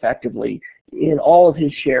so effectively in all of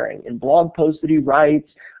his sharing, in blog posts that he writes,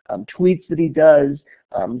 tweets that he does.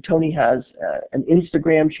 Tony has an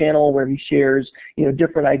Instagram channel where he shares,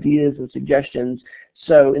 different ideas and suggestions.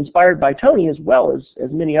 So inspired by Tony as well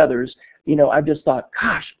as many others, I've just thought,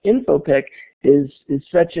 gosh, InfoPick is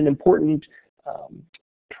such an important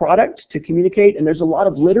product to communicate, and there's a lot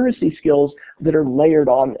of literacy skills that are layered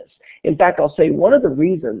on this. In fact, I'll say one of the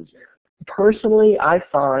reasons personally I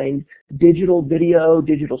find digital video,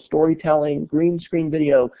 digital storytelling, green screen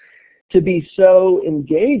video to be so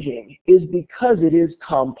engaging is because it is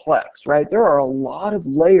complex, right? There are a lot of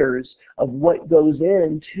layers of what goes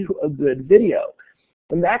into a good video.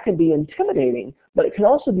 And that can be intimidating, but it can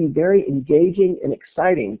also be very engaging and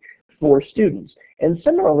exciting for students. And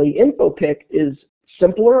similarly, InfoPick is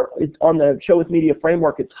simpler. It's on the Show with Media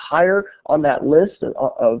framework. It's higher on that list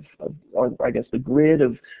or I guess the grid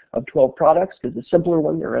of 12 products, because the simpler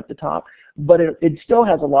ones are at the top. But it still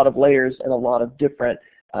has a lot of layers and a lot of different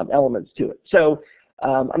elements to it. So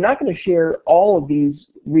I'm not going to share all of these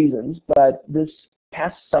reasons, but this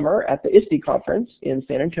past summer at the ISTE conference in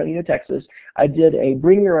San Antonio, Texas, I did a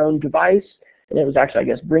bring your own device, and it was actually, I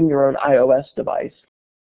guess, bring your own iOS device.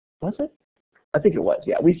 Was it? I think it was,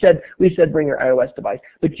 yeah. We said bring your iOS device,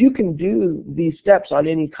 but you can do these steps on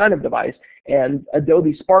any kind of device. And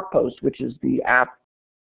Adobe SparkPost, which is the app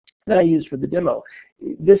that I use for the demo,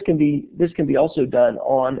 this can be also done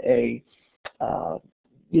on a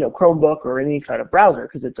Chromebook or any kind of browser,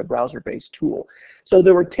 because it's a browser-based tool. So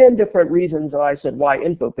there were 10 different reasons that I said why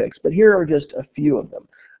InfoPicks, but here are just a few of them.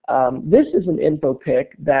 This is an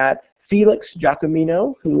InfoPick that Felix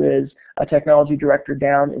Giacomino, who is a technology director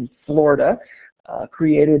down in Florida,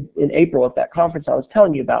 created in April at that conference I was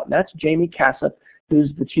telling you about. And that's Jamie Cassup,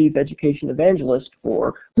 who's the chief education evangelist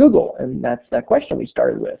for Google. And that's that question we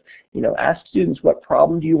started with. Ask students, what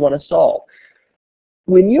problem do you want to solve?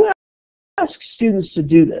 When you ask students to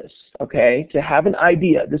do this, okay, to have an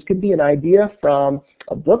idea, this could be an idea from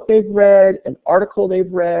a book they've read, an article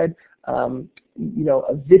they've read,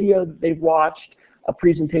 a video that they've watched, a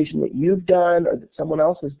presentation that you've done or that someone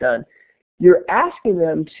else has done. You're asking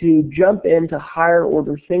them to jump into higher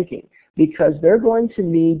order thinking, because they're going to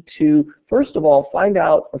need to, first of all, find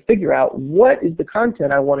out or figure out what is the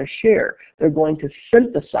content I want to share. They're going to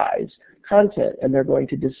synthesize content, and they're going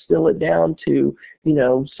to distill it down to,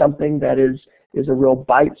 something that is a real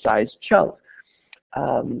bite-sized chunk.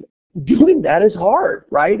 Doing that is hard,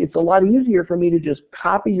 right? It's a lot easier for me to just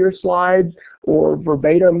copy your slides or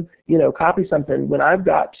verbatim, copy something, when I've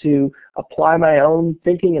got to apply my own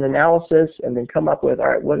thinking and analysis and then come up with, all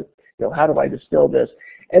right, how do I distill this?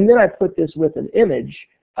 And then I put this with an image.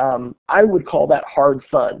 I would call that hard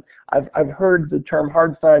fun. I've heard the term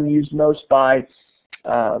hard fun used most by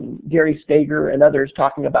Gary Stager and others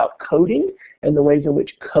talking about coding and the ways in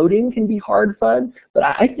which coding can be hard fun. But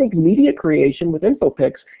I think media creation with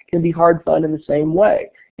InfoPicks can be hard fun in the same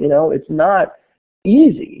way. It's not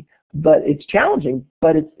easy, but it's challenging,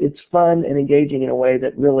 but it's fun and engaging in a way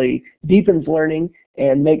that really deepens learning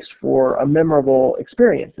and makes for a memorable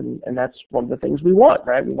experience. And that's one of the things we want,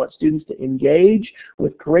 right? We want students to engage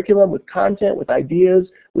with curriculum, with content, with ideas,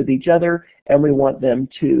 with each other, and we want them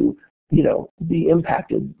to be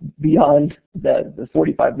impacted beyond the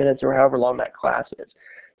 45 minutes or however long that class is.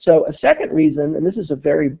 So a second reason, and this is a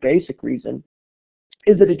very basic reason,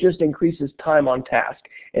 is that it just increases time on task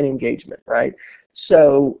and engagement, right?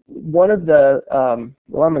 So one of the, I'm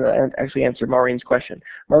going to actually answer Maureen's question.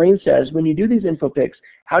 Maureen says, when you do these InfoPicks,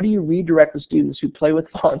 how do you redirect the students who play with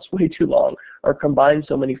fonts way too long or combine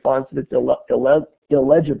so many fonts that it's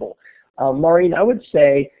illegible? Maureen, I would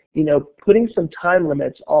say, putting some time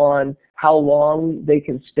limits on how long they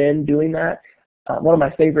can spend doing that. One of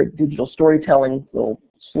my favorite digital storytelling little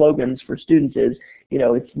slogans for students is,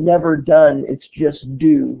 it's never done, it's just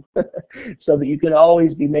do, so that you can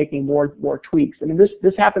always be making more tweaks. I mean,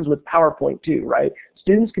 this happens with PowerPoint too, right?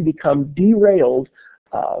 Students can become derailed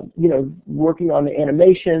you know, working on the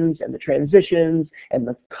animations and the transitions and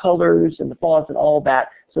the colors and the fonts and all that,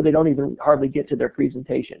 so they don't even hardly get to their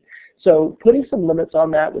presentation. So putting some limits on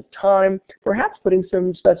that with time, perhaps putting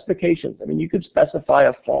some specifications. I mean, you could specify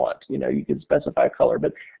a font, you know, you could specify a color,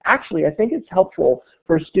 but actually I think it's helpful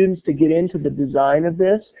for students to get into the design of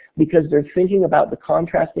this because they're thinking about the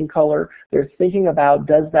contrasting color, they're thinking about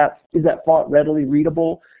is that font readily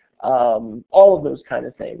readable, all of those kind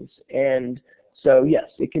of things. And so yes,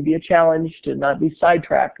 it can be a challenge to not be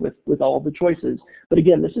sidetracked with all of the choices, but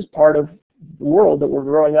again, this is part of the world that we're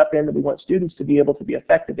growing up in, that we want students to be able to be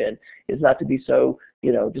effective in, is not to be so,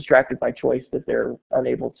 you know, distracted by choice that they're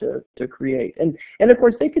unable to create. And of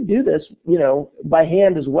course they could do this, you know, by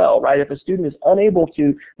hand as well, right? If a student is unable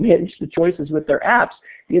to manage the choices with their apps,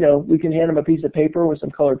 you know, we can hand them a piece of paper with some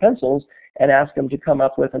colored pencils and ask them to come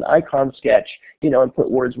up with an icon sketch, you know, and put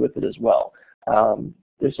words with it as well.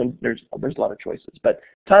 There's a lot of choices, but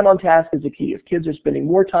time on task is the key. If kids are spending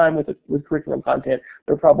more time with curriculum content,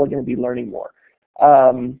 they're probably going to be learning more.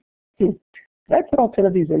 Did I put all 10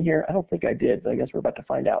 of these in here? I don't think I did, but I guess we're about to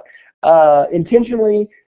find out. Intentionally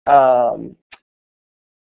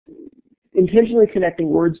connecting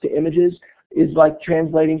words to images is like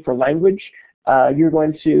translating for language. You're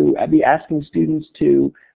going to be asking students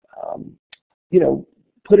to, you know,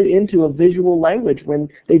 put it into a visual language when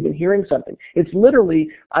they've been hearing something. It's literally,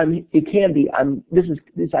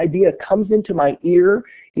 this idea comes into my ear,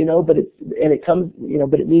 you know, but it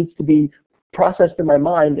needs to be processed in my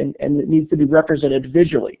mind and it needs to be represented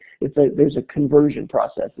visually. There's a conversion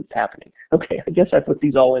process that's happening. Okay, I guess I put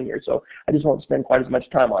these all in here, so I just won't spend quite as much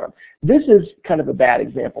time on them. This is kind of a bad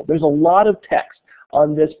example. There's a lot of text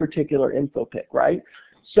on this particular info pick, right?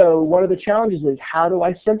 So one of the challenges is, how do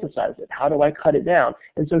I synthesize it? How do I cut it down?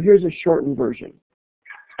 And so here's a shortened version.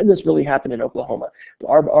 And this really happened in Oklahoma.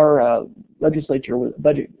 Our legislature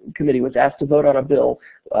budget committee was asked to vote on a bill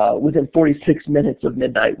within 46 minutes of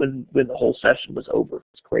midnight when the whole session was over.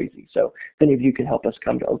 It's crazy. So if any of you can help us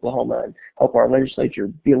come to Oklahoma and help our legislature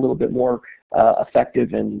be a little bit more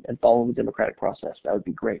effective and follow the democratic process, that would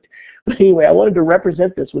be great. But anyway, I wanted to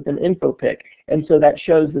represent this with an info pick, and so that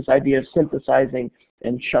shows this idea of synthesizing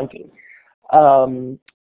and chunking.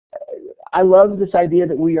 I love this idea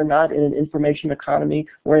that we are not in an information economy,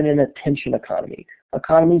 we're in an attention economy.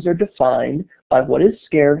 Economies are defined by what is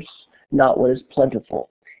scarce, not what is plentiful.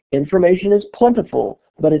 Information is plentiful,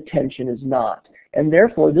 but attention is not. And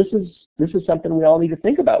therefore, this is something we all need to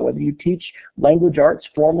think about, whether you teach language arts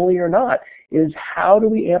formally or not, is how do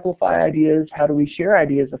we amplify ideas, how do we share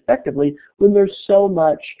ideas effectively when there's so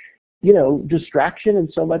much, you know, distraction and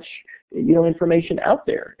so much, you know, information out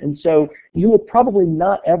there. And so you will probably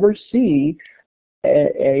not ever see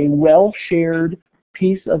a well-shared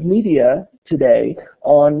piece of media today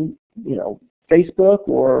on, you know, Facebook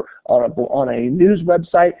or on a news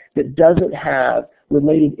website that doesn't have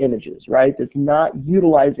related images, right? That's not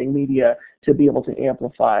utilizing media to be able to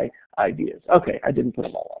amplify ideas. Okay, I didn't put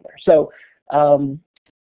them all on there. So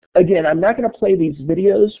again, I'm not going to play these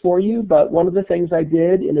videos for you, but one of the things I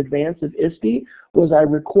did in advance of ISTE was I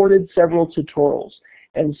recorded several tutorials.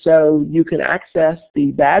 And so you can access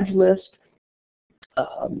the badge list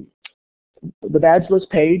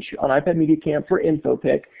page on iPad Media Camp for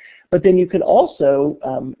InfoPick, but then you can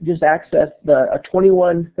also just access a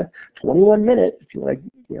 21 minute, if you want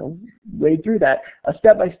to, you know, wade through that, a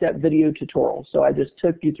step-by-step video tutorial. So I just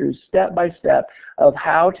took you through step-by-step of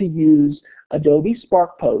how to use Adobe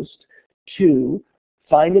Spark Post to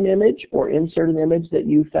find an image or insert an image that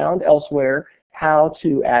you found elsewhere, how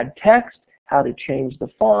to add text, how to change the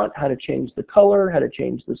font, how to change the color, how to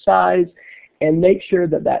change the size, and make sure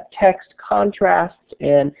that that text contrasts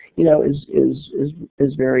and, you know, is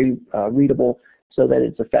very readable so that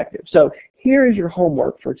it's effective. So here is your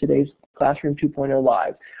homework for today's Classroom 2.0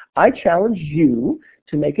 Live. I challenge you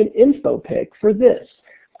to make an info pick for this.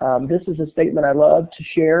 This is a statement I love to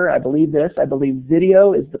share. I believe this. I believe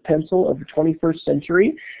video is the pencil of the 21st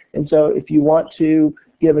century. And so if you want to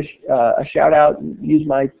give a shout out, use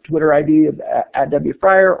my Twitter ID of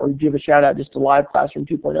 @WFryer, or give a shout out just to Live Classroom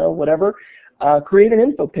 2.0, whatever. Create an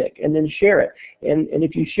info pick and then share it. And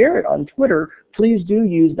if you share it on Twitter, please do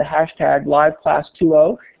use the hashtag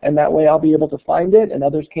LiveClass20, and that way I'll be able to find it and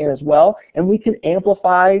others can as well. And we can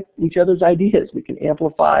amplify each other's ideas. We can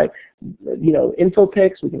amplify, you know, info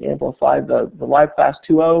picks. We can amplify the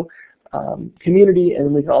LiveClass20 community,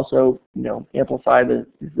 and we can also, you know, amplify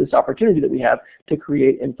this opportunity that we have to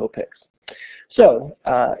create info picks. So,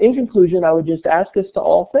 in conclusion, I would just ask us to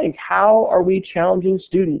all think, how are we challenging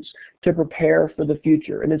students to prepare for the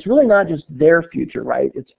future? And it's really not just their future,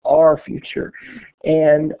 right? It's our future.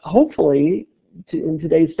 And hopefully, in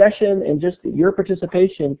today's session and just your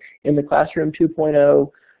participation in the Classroom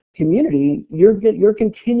 2.0 community, you're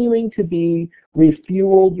continuing to be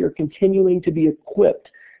refueled, you're continuing to be equipped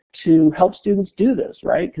to help students do this,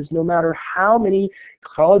 right? Because no matter how many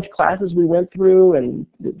college classes we went through and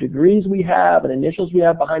the degrees we have and initials we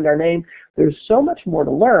have behind our name, there's so much more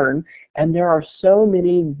to learn, and there are so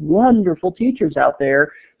many wonderful teachers out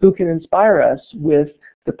there who can inspire us with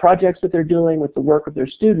the projects that they're doing, with the work of their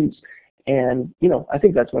students. And, you know, I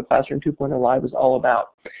think that's what Classroom 2.0 Live is all about.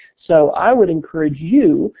 So I would encourage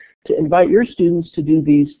you to invite your students to do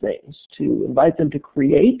these things, to invite them to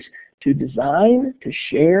create, to design, to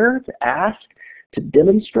share, to ask, to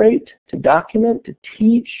demonstrate, to document, to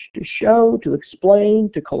teach, to show, to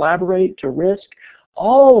explain, to collaborate, to risk,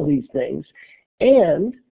 all of these things.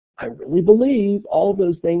 And I really believe all of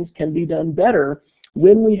those things can be done better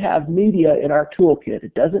when we have media in our toolkit.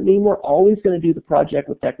 It doesn't mean we're always going to do the project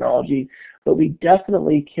with technology, but we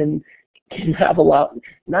definitely can have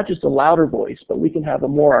not just a louder voice, but we can have a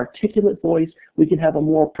more articulate voice, we can have a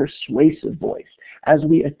more persuasive voice as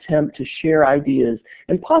we attempt to share ideas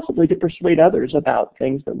and possibly to persuade others about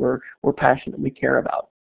things that we're passionate and we care about.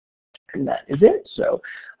 And that is it. So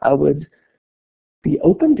I would be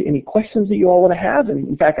open to any questions that you all want to have. And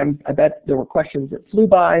in fact, I bet there were questions that flew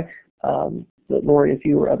by. That Lori, if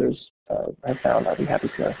you or others have found, I'd be happy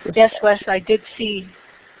to assist. Yes, Wes, I did see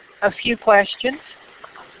a few questions.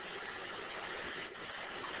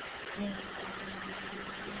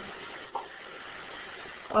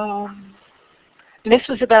 This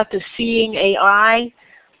was about the Seeing AI.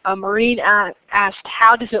 Maureen asked,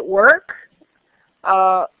 how does it work?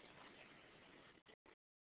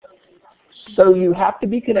 So you have to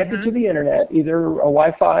be connected to the internet, either a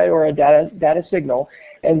Wi-Fi or a data signal.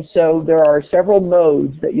 And so there are several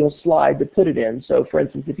modes that you'll slide to put it in. So for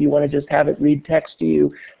instance, if you want to just have it read text to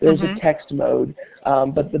you, there's a text mode.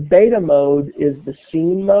 But the beta mode is the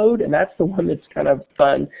scene mode, and that's the one that's kind of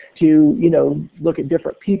fun to, you know, look at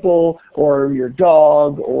different people or your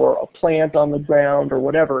dog or a plant on the ground or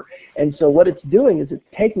whatever. And so what it's doing is it's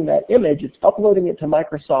taking that image, it's uploading it to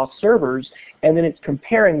Microsoft servers, and then it's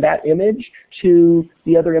comparing that image to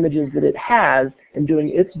the other images that it has and doing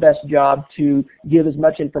its best job to give as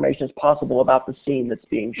much information as possible about the scene that's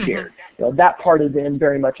being shared. You know, that part is in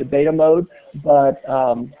very much a beta mode, but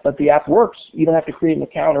the app works. You don't have to create an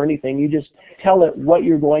account or anything. You just tell it what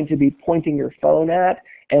you're going to be pointing your phone at,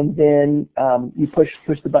 and then you push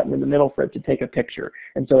the button in the middle for it to take a picture.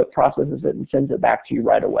 And so it processes it and sends it back to you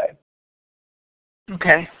right away.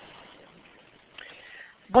 Okay.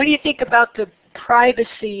 What do you think about the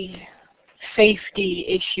privacy safety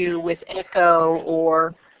issue with Echo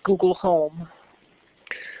or Google Home?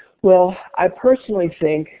 Well, I personally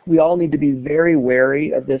think we all need to be very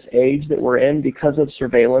wary of this age that we're in because of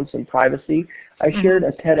surveillance and privacy. I shared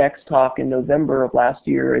a TEDx talk in November of last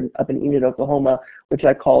year up in Enid, Oklahoma, which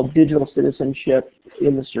I called Digital Citizenship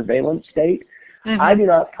in the Surveillance State. I do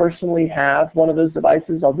not personally have one of those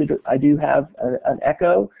devices. I do have an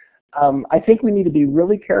Echo. I think we need to be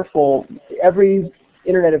really careful every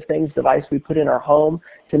Internet of Things device we put in our home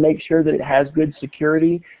to make sure that it has good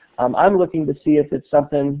security. I'm looking to see if it's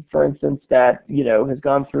something, for instance, that, you know, has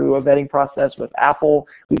gone through a vetting process with Apple.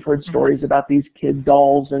 We've heard stories about these kid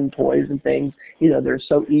dolls and toys and things. You know, they're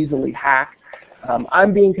so easily hacked.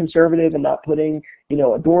 I'm being conservative and not putting, you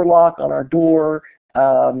know, a door lock on our door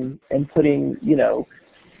and putting, you know,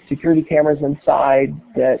 security cameras inside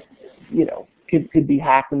that, you know, could be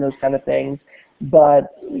hacked and those kind of things.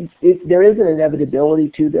 But there is an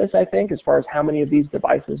inevitability to this, I think, as far as how many of these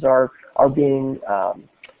devices are being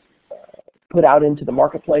put out into the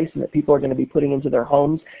marketplace and that people are going to be putting into their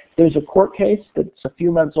homes. There's a court case that's a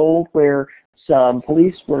few months old where some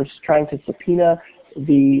police were trying to subpoena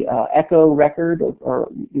the Echo record, or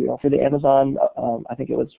you know, for the Amazon, I think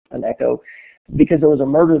it was an Echo, because there was a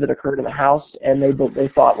murder that occurred in the house, and they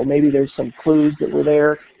thought, well, maybe there's some clues that were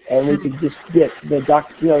there, and we could just get the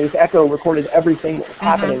you know, if Echo recorded everything that was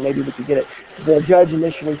happening, maybe we could get it. The judge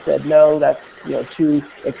initially said no, that's, you know, too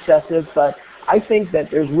excessive, but I think that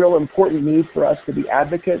there's real important need for us to be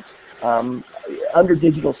advocates under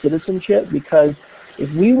digital citizenship, because if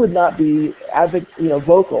we would not be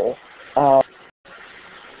vocal,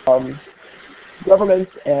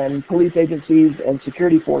 governments and police agencies and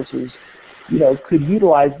security forces, you know, could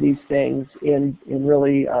utilize these things in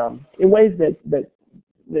really in ways that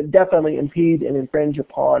definitely impede and infringe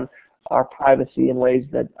upon our privacy in ways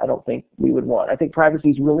that I don't think we would want. I think privacy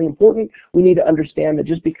is really important. We need to understand that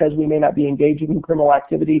just because we may not be engaging in criminal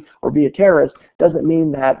activity or be a terrorist doesn't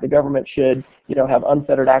mean that the government should, have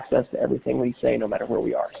unfettered access to everything we say no matter where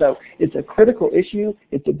we are. So it's a critical issue.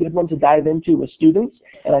 It's a good one to dive into with students,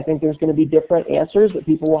 and I think there's going to be different answers that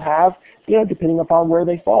people will have, depending upon where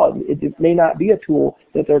they fall. It may not be a tool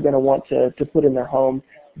that they're going to want to put in their home,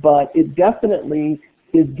 but it definitely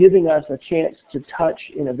is giving us a chance to touch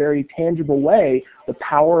in a very tangible way the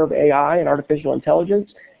power of AI and artificial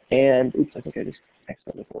intelligence. And oops, I think I just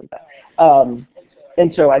accidentally forwarded that.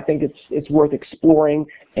 And so I think it's worth exploring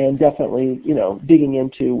and definitely digging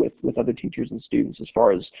into with other teachers and students as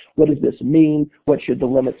far as what does this mean, what should the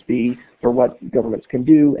limits be for what governments can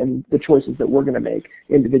do, and the choices that we're going to make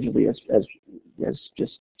individually as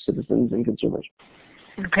just citizens and consumers.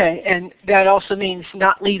 Okay, and that also means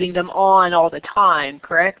not leaving them on all the time,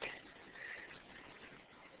 correct?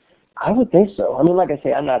 I would think so. I mean, like I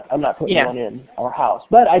say, I'm not putting Yeah. one in our house,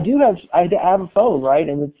 but I have a phone, right?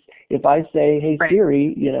 And if I say, hey Right.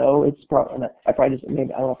 Siri, it's probably I don't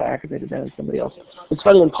know if I activated that as somebody else. It's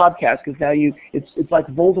funny in podcasts because now it's like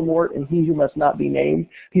Voldemort and he who must not be named.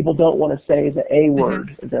 People don't want to say the A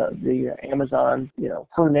word, the Amazon,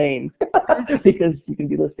 her name, because you can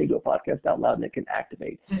be listening to a podcast out loud and it can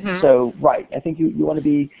activate. So right, I think you want to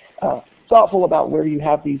be thoughtful about where you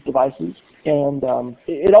have these devices, and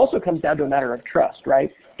it also comes down to a matter of trust, right?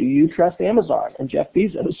 Do you trust Amazon and Jeff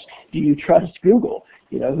Bezos? Do you trust Google?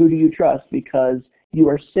 Who do you trust? Because you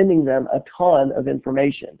are sending them a ton of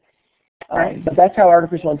information. Right. But that's how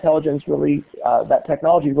artificial intelligence really, that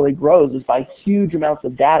technology really grows, is by huge amounts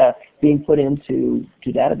of data being put into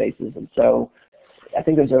databases. And so I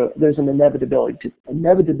think there's an inevitability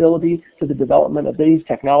to the development of these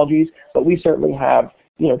technologies, but we certainly have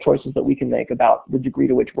choices that we can make about the degree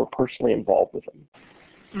to which we're personally involved with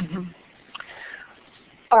them.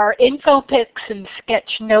 Are InfoPix and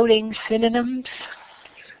sketchnoting synonyms?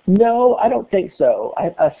 No, I don't think so.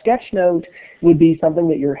 A sketch note would be something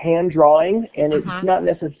that you're hand drawing, and it's not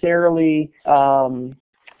necessarily,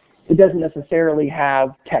 it doesn't necessarily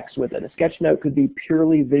have text with it. A sketch note could be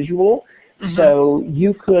purely visual. So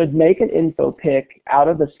you could make an InfoPic out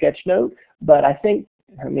of a sketch note, but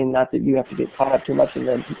not that you have to get caught up too much in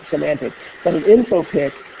the semantics, but an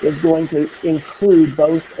InfoPic is going to include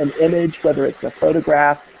both an image, whether it's a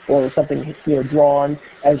photograph or something drawn,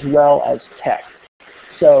 as well as text.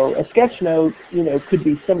 So a sketch note, could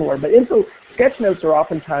be similar, but sketch notes are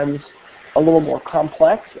oftentimes a little more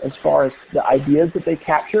complex as far as the ideas that they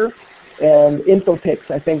capture, and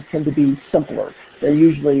InfoPics, I think, tend to be simpler. They're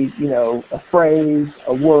usually, a phrase,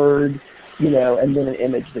 a word, and then an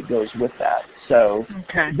image that goes with that. So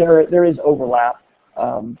there is overlap.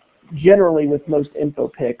 Generally, with most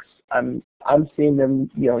InfoPics, I'm seeing them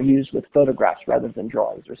used with photographs rather than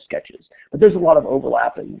drawings or sketches. But there's a lot of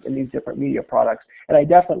overlap in these different media products, and I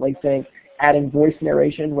definitely think adding voice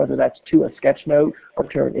narration, whether that's to a sketch note or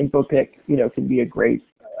to an InfoPic, can be a great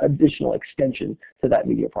additional extension to that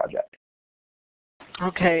media project.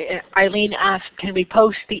 Okay, Eileen asked, can we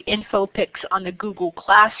post the InfoPics on the Google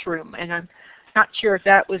Classroom? And I'm not sure if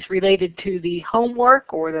that was related to the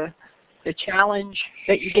homework or the challenge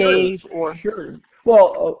that you gave, or Sure.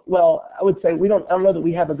 Well, I would say I don't know that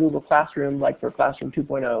we have a Google Classroom like for Classroom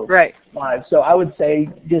 2.0 right. live. So I would say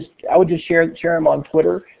I would just share them on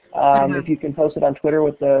Twitter. If you can post it on Twitter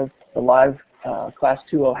with the live Class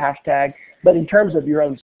 2.0 hashtag. But in terms of your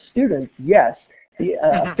own students, yes,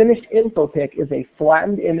 the finished InfoPic is a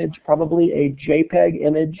flattened image, probably a JPEG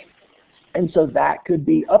image. And so that could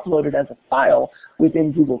be uploaded as a file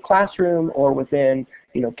within Google Classroom or within,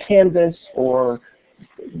 Canvas or,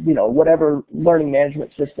 whatever learning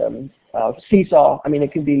management system, Seesaw. I mean,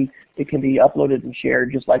 it can be uploaded and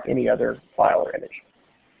shared just like any other file or image.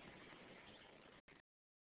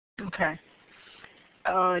 Okay.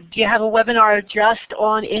 Do you have a webinar just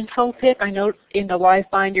on InfoPic? I know in the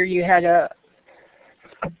Livebinder you had a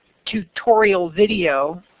tutorial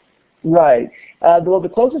video. Right. Well, the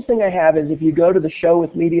closest thing I have is if you go to the Show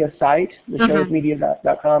with Media site, the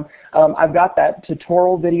showwithmedia.com, I've got that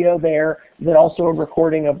tutorial video there, then also a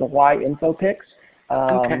recording of the Why InfoPics.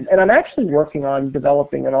 And I'm actually working on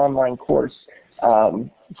developing an online course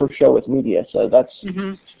for Show with Media, so that's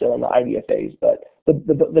still in the idea phase. But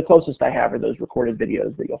the closest I have are those recorded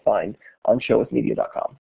videos that you'll find on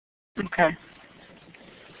showwithmedia.com. Okay.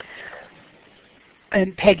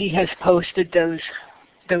 And Peggy has posted those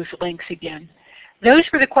links again. Those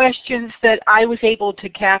were the questions that I was able to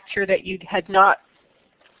capture that you had not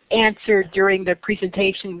answered during the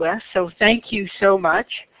presentation, Wes. So thank you so much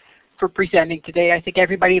for presenting today. I think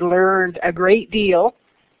everybody learned a great deal.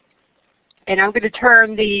 And I'm going to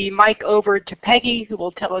turn the mic over to Peggy, who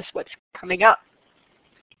will tell us what's coming up.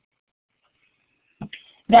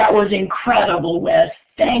 That was incredible, Wes.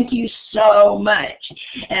 Thank you so much.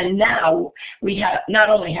 And now we have not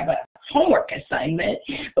only have a homework assignment,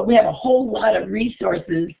 but we have a whole lot of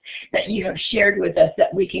resources that you have shared with us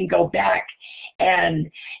that we can go back and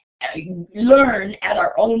learn at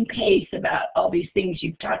our own pace about all these things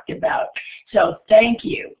you've talked about. So thank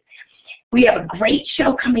you. We have a great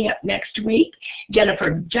show coming up next week.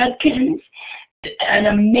 Jennifer Judkins, an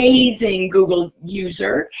amazing Google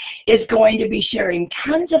user, is going to be sharing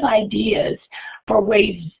tons of ideas for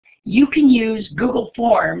ways you can use Google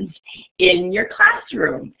Forms in your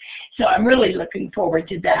classroom. So I'm really looking forward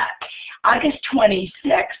to that. August 26th,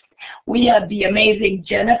 we have the amazing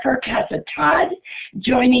Jennifer Casatad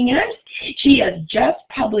joining us. She has just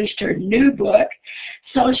published her new book,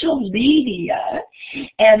 Social Media,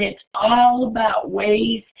 and it's all about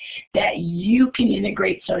ways that you can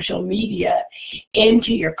integrate social media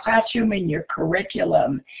into your classroom and your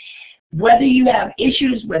curriculum. Whether you have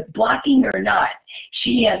issues with blocking or not,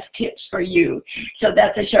 she has tips for you. So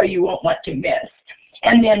that's a show you won't want to miss.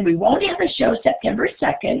 And then we won't have a show September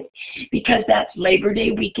 2nd because that's Labor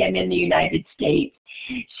Day weekend in the United States.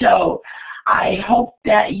 So I hope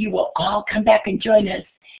that you will all come back and join us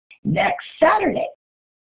next Saturday.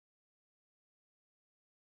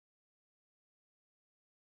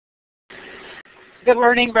 The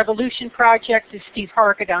Learning Revolution Project is Steve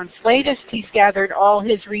Hargadon's latest. He's gathered all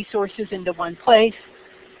his resources into one place,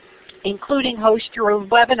 including host your own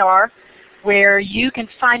webinar, where you can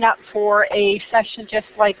sign up for a session just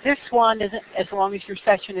like this one. As long as your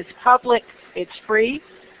session is public, it's free.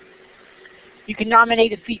 You can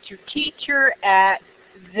nominate a featured teacher at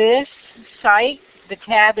this site. The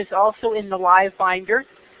tab is also in the Livebinder.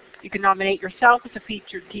 You can nominate yourself as a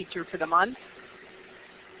featured teacher for the month.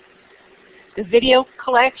 The video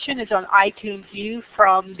collection is on iTunes U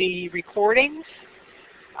from the recordings.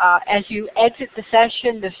 As you exit the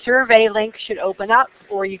session, the survey link should open up,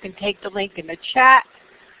 or you can take the link in the chat.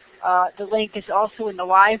 The link is also in the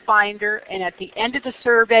Livebinder, and at the end of the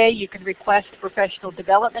survey, you can request a professional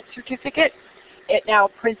development certificate. It now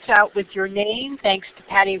prints out with your name, thanks to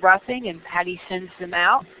Patty Ruffing, and Patty sends them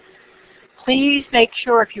out. Please make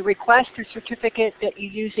sure if you request a certificate that you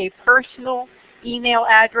use a personal email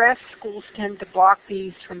address. Schools tend to block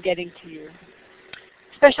these from getting to you.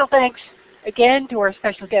 Special thanks again to our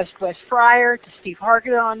special guest, Wes Fryer, to Steve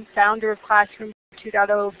Hargadon, founder of Classroom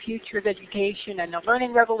 2.0, Future of Education and the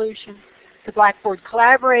Learning Revolution, to Blackboard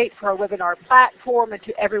Collaborate for our webinar platform, and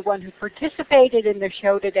to everyone who participated in the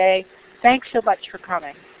show today. Thanks so much for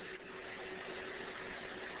coming.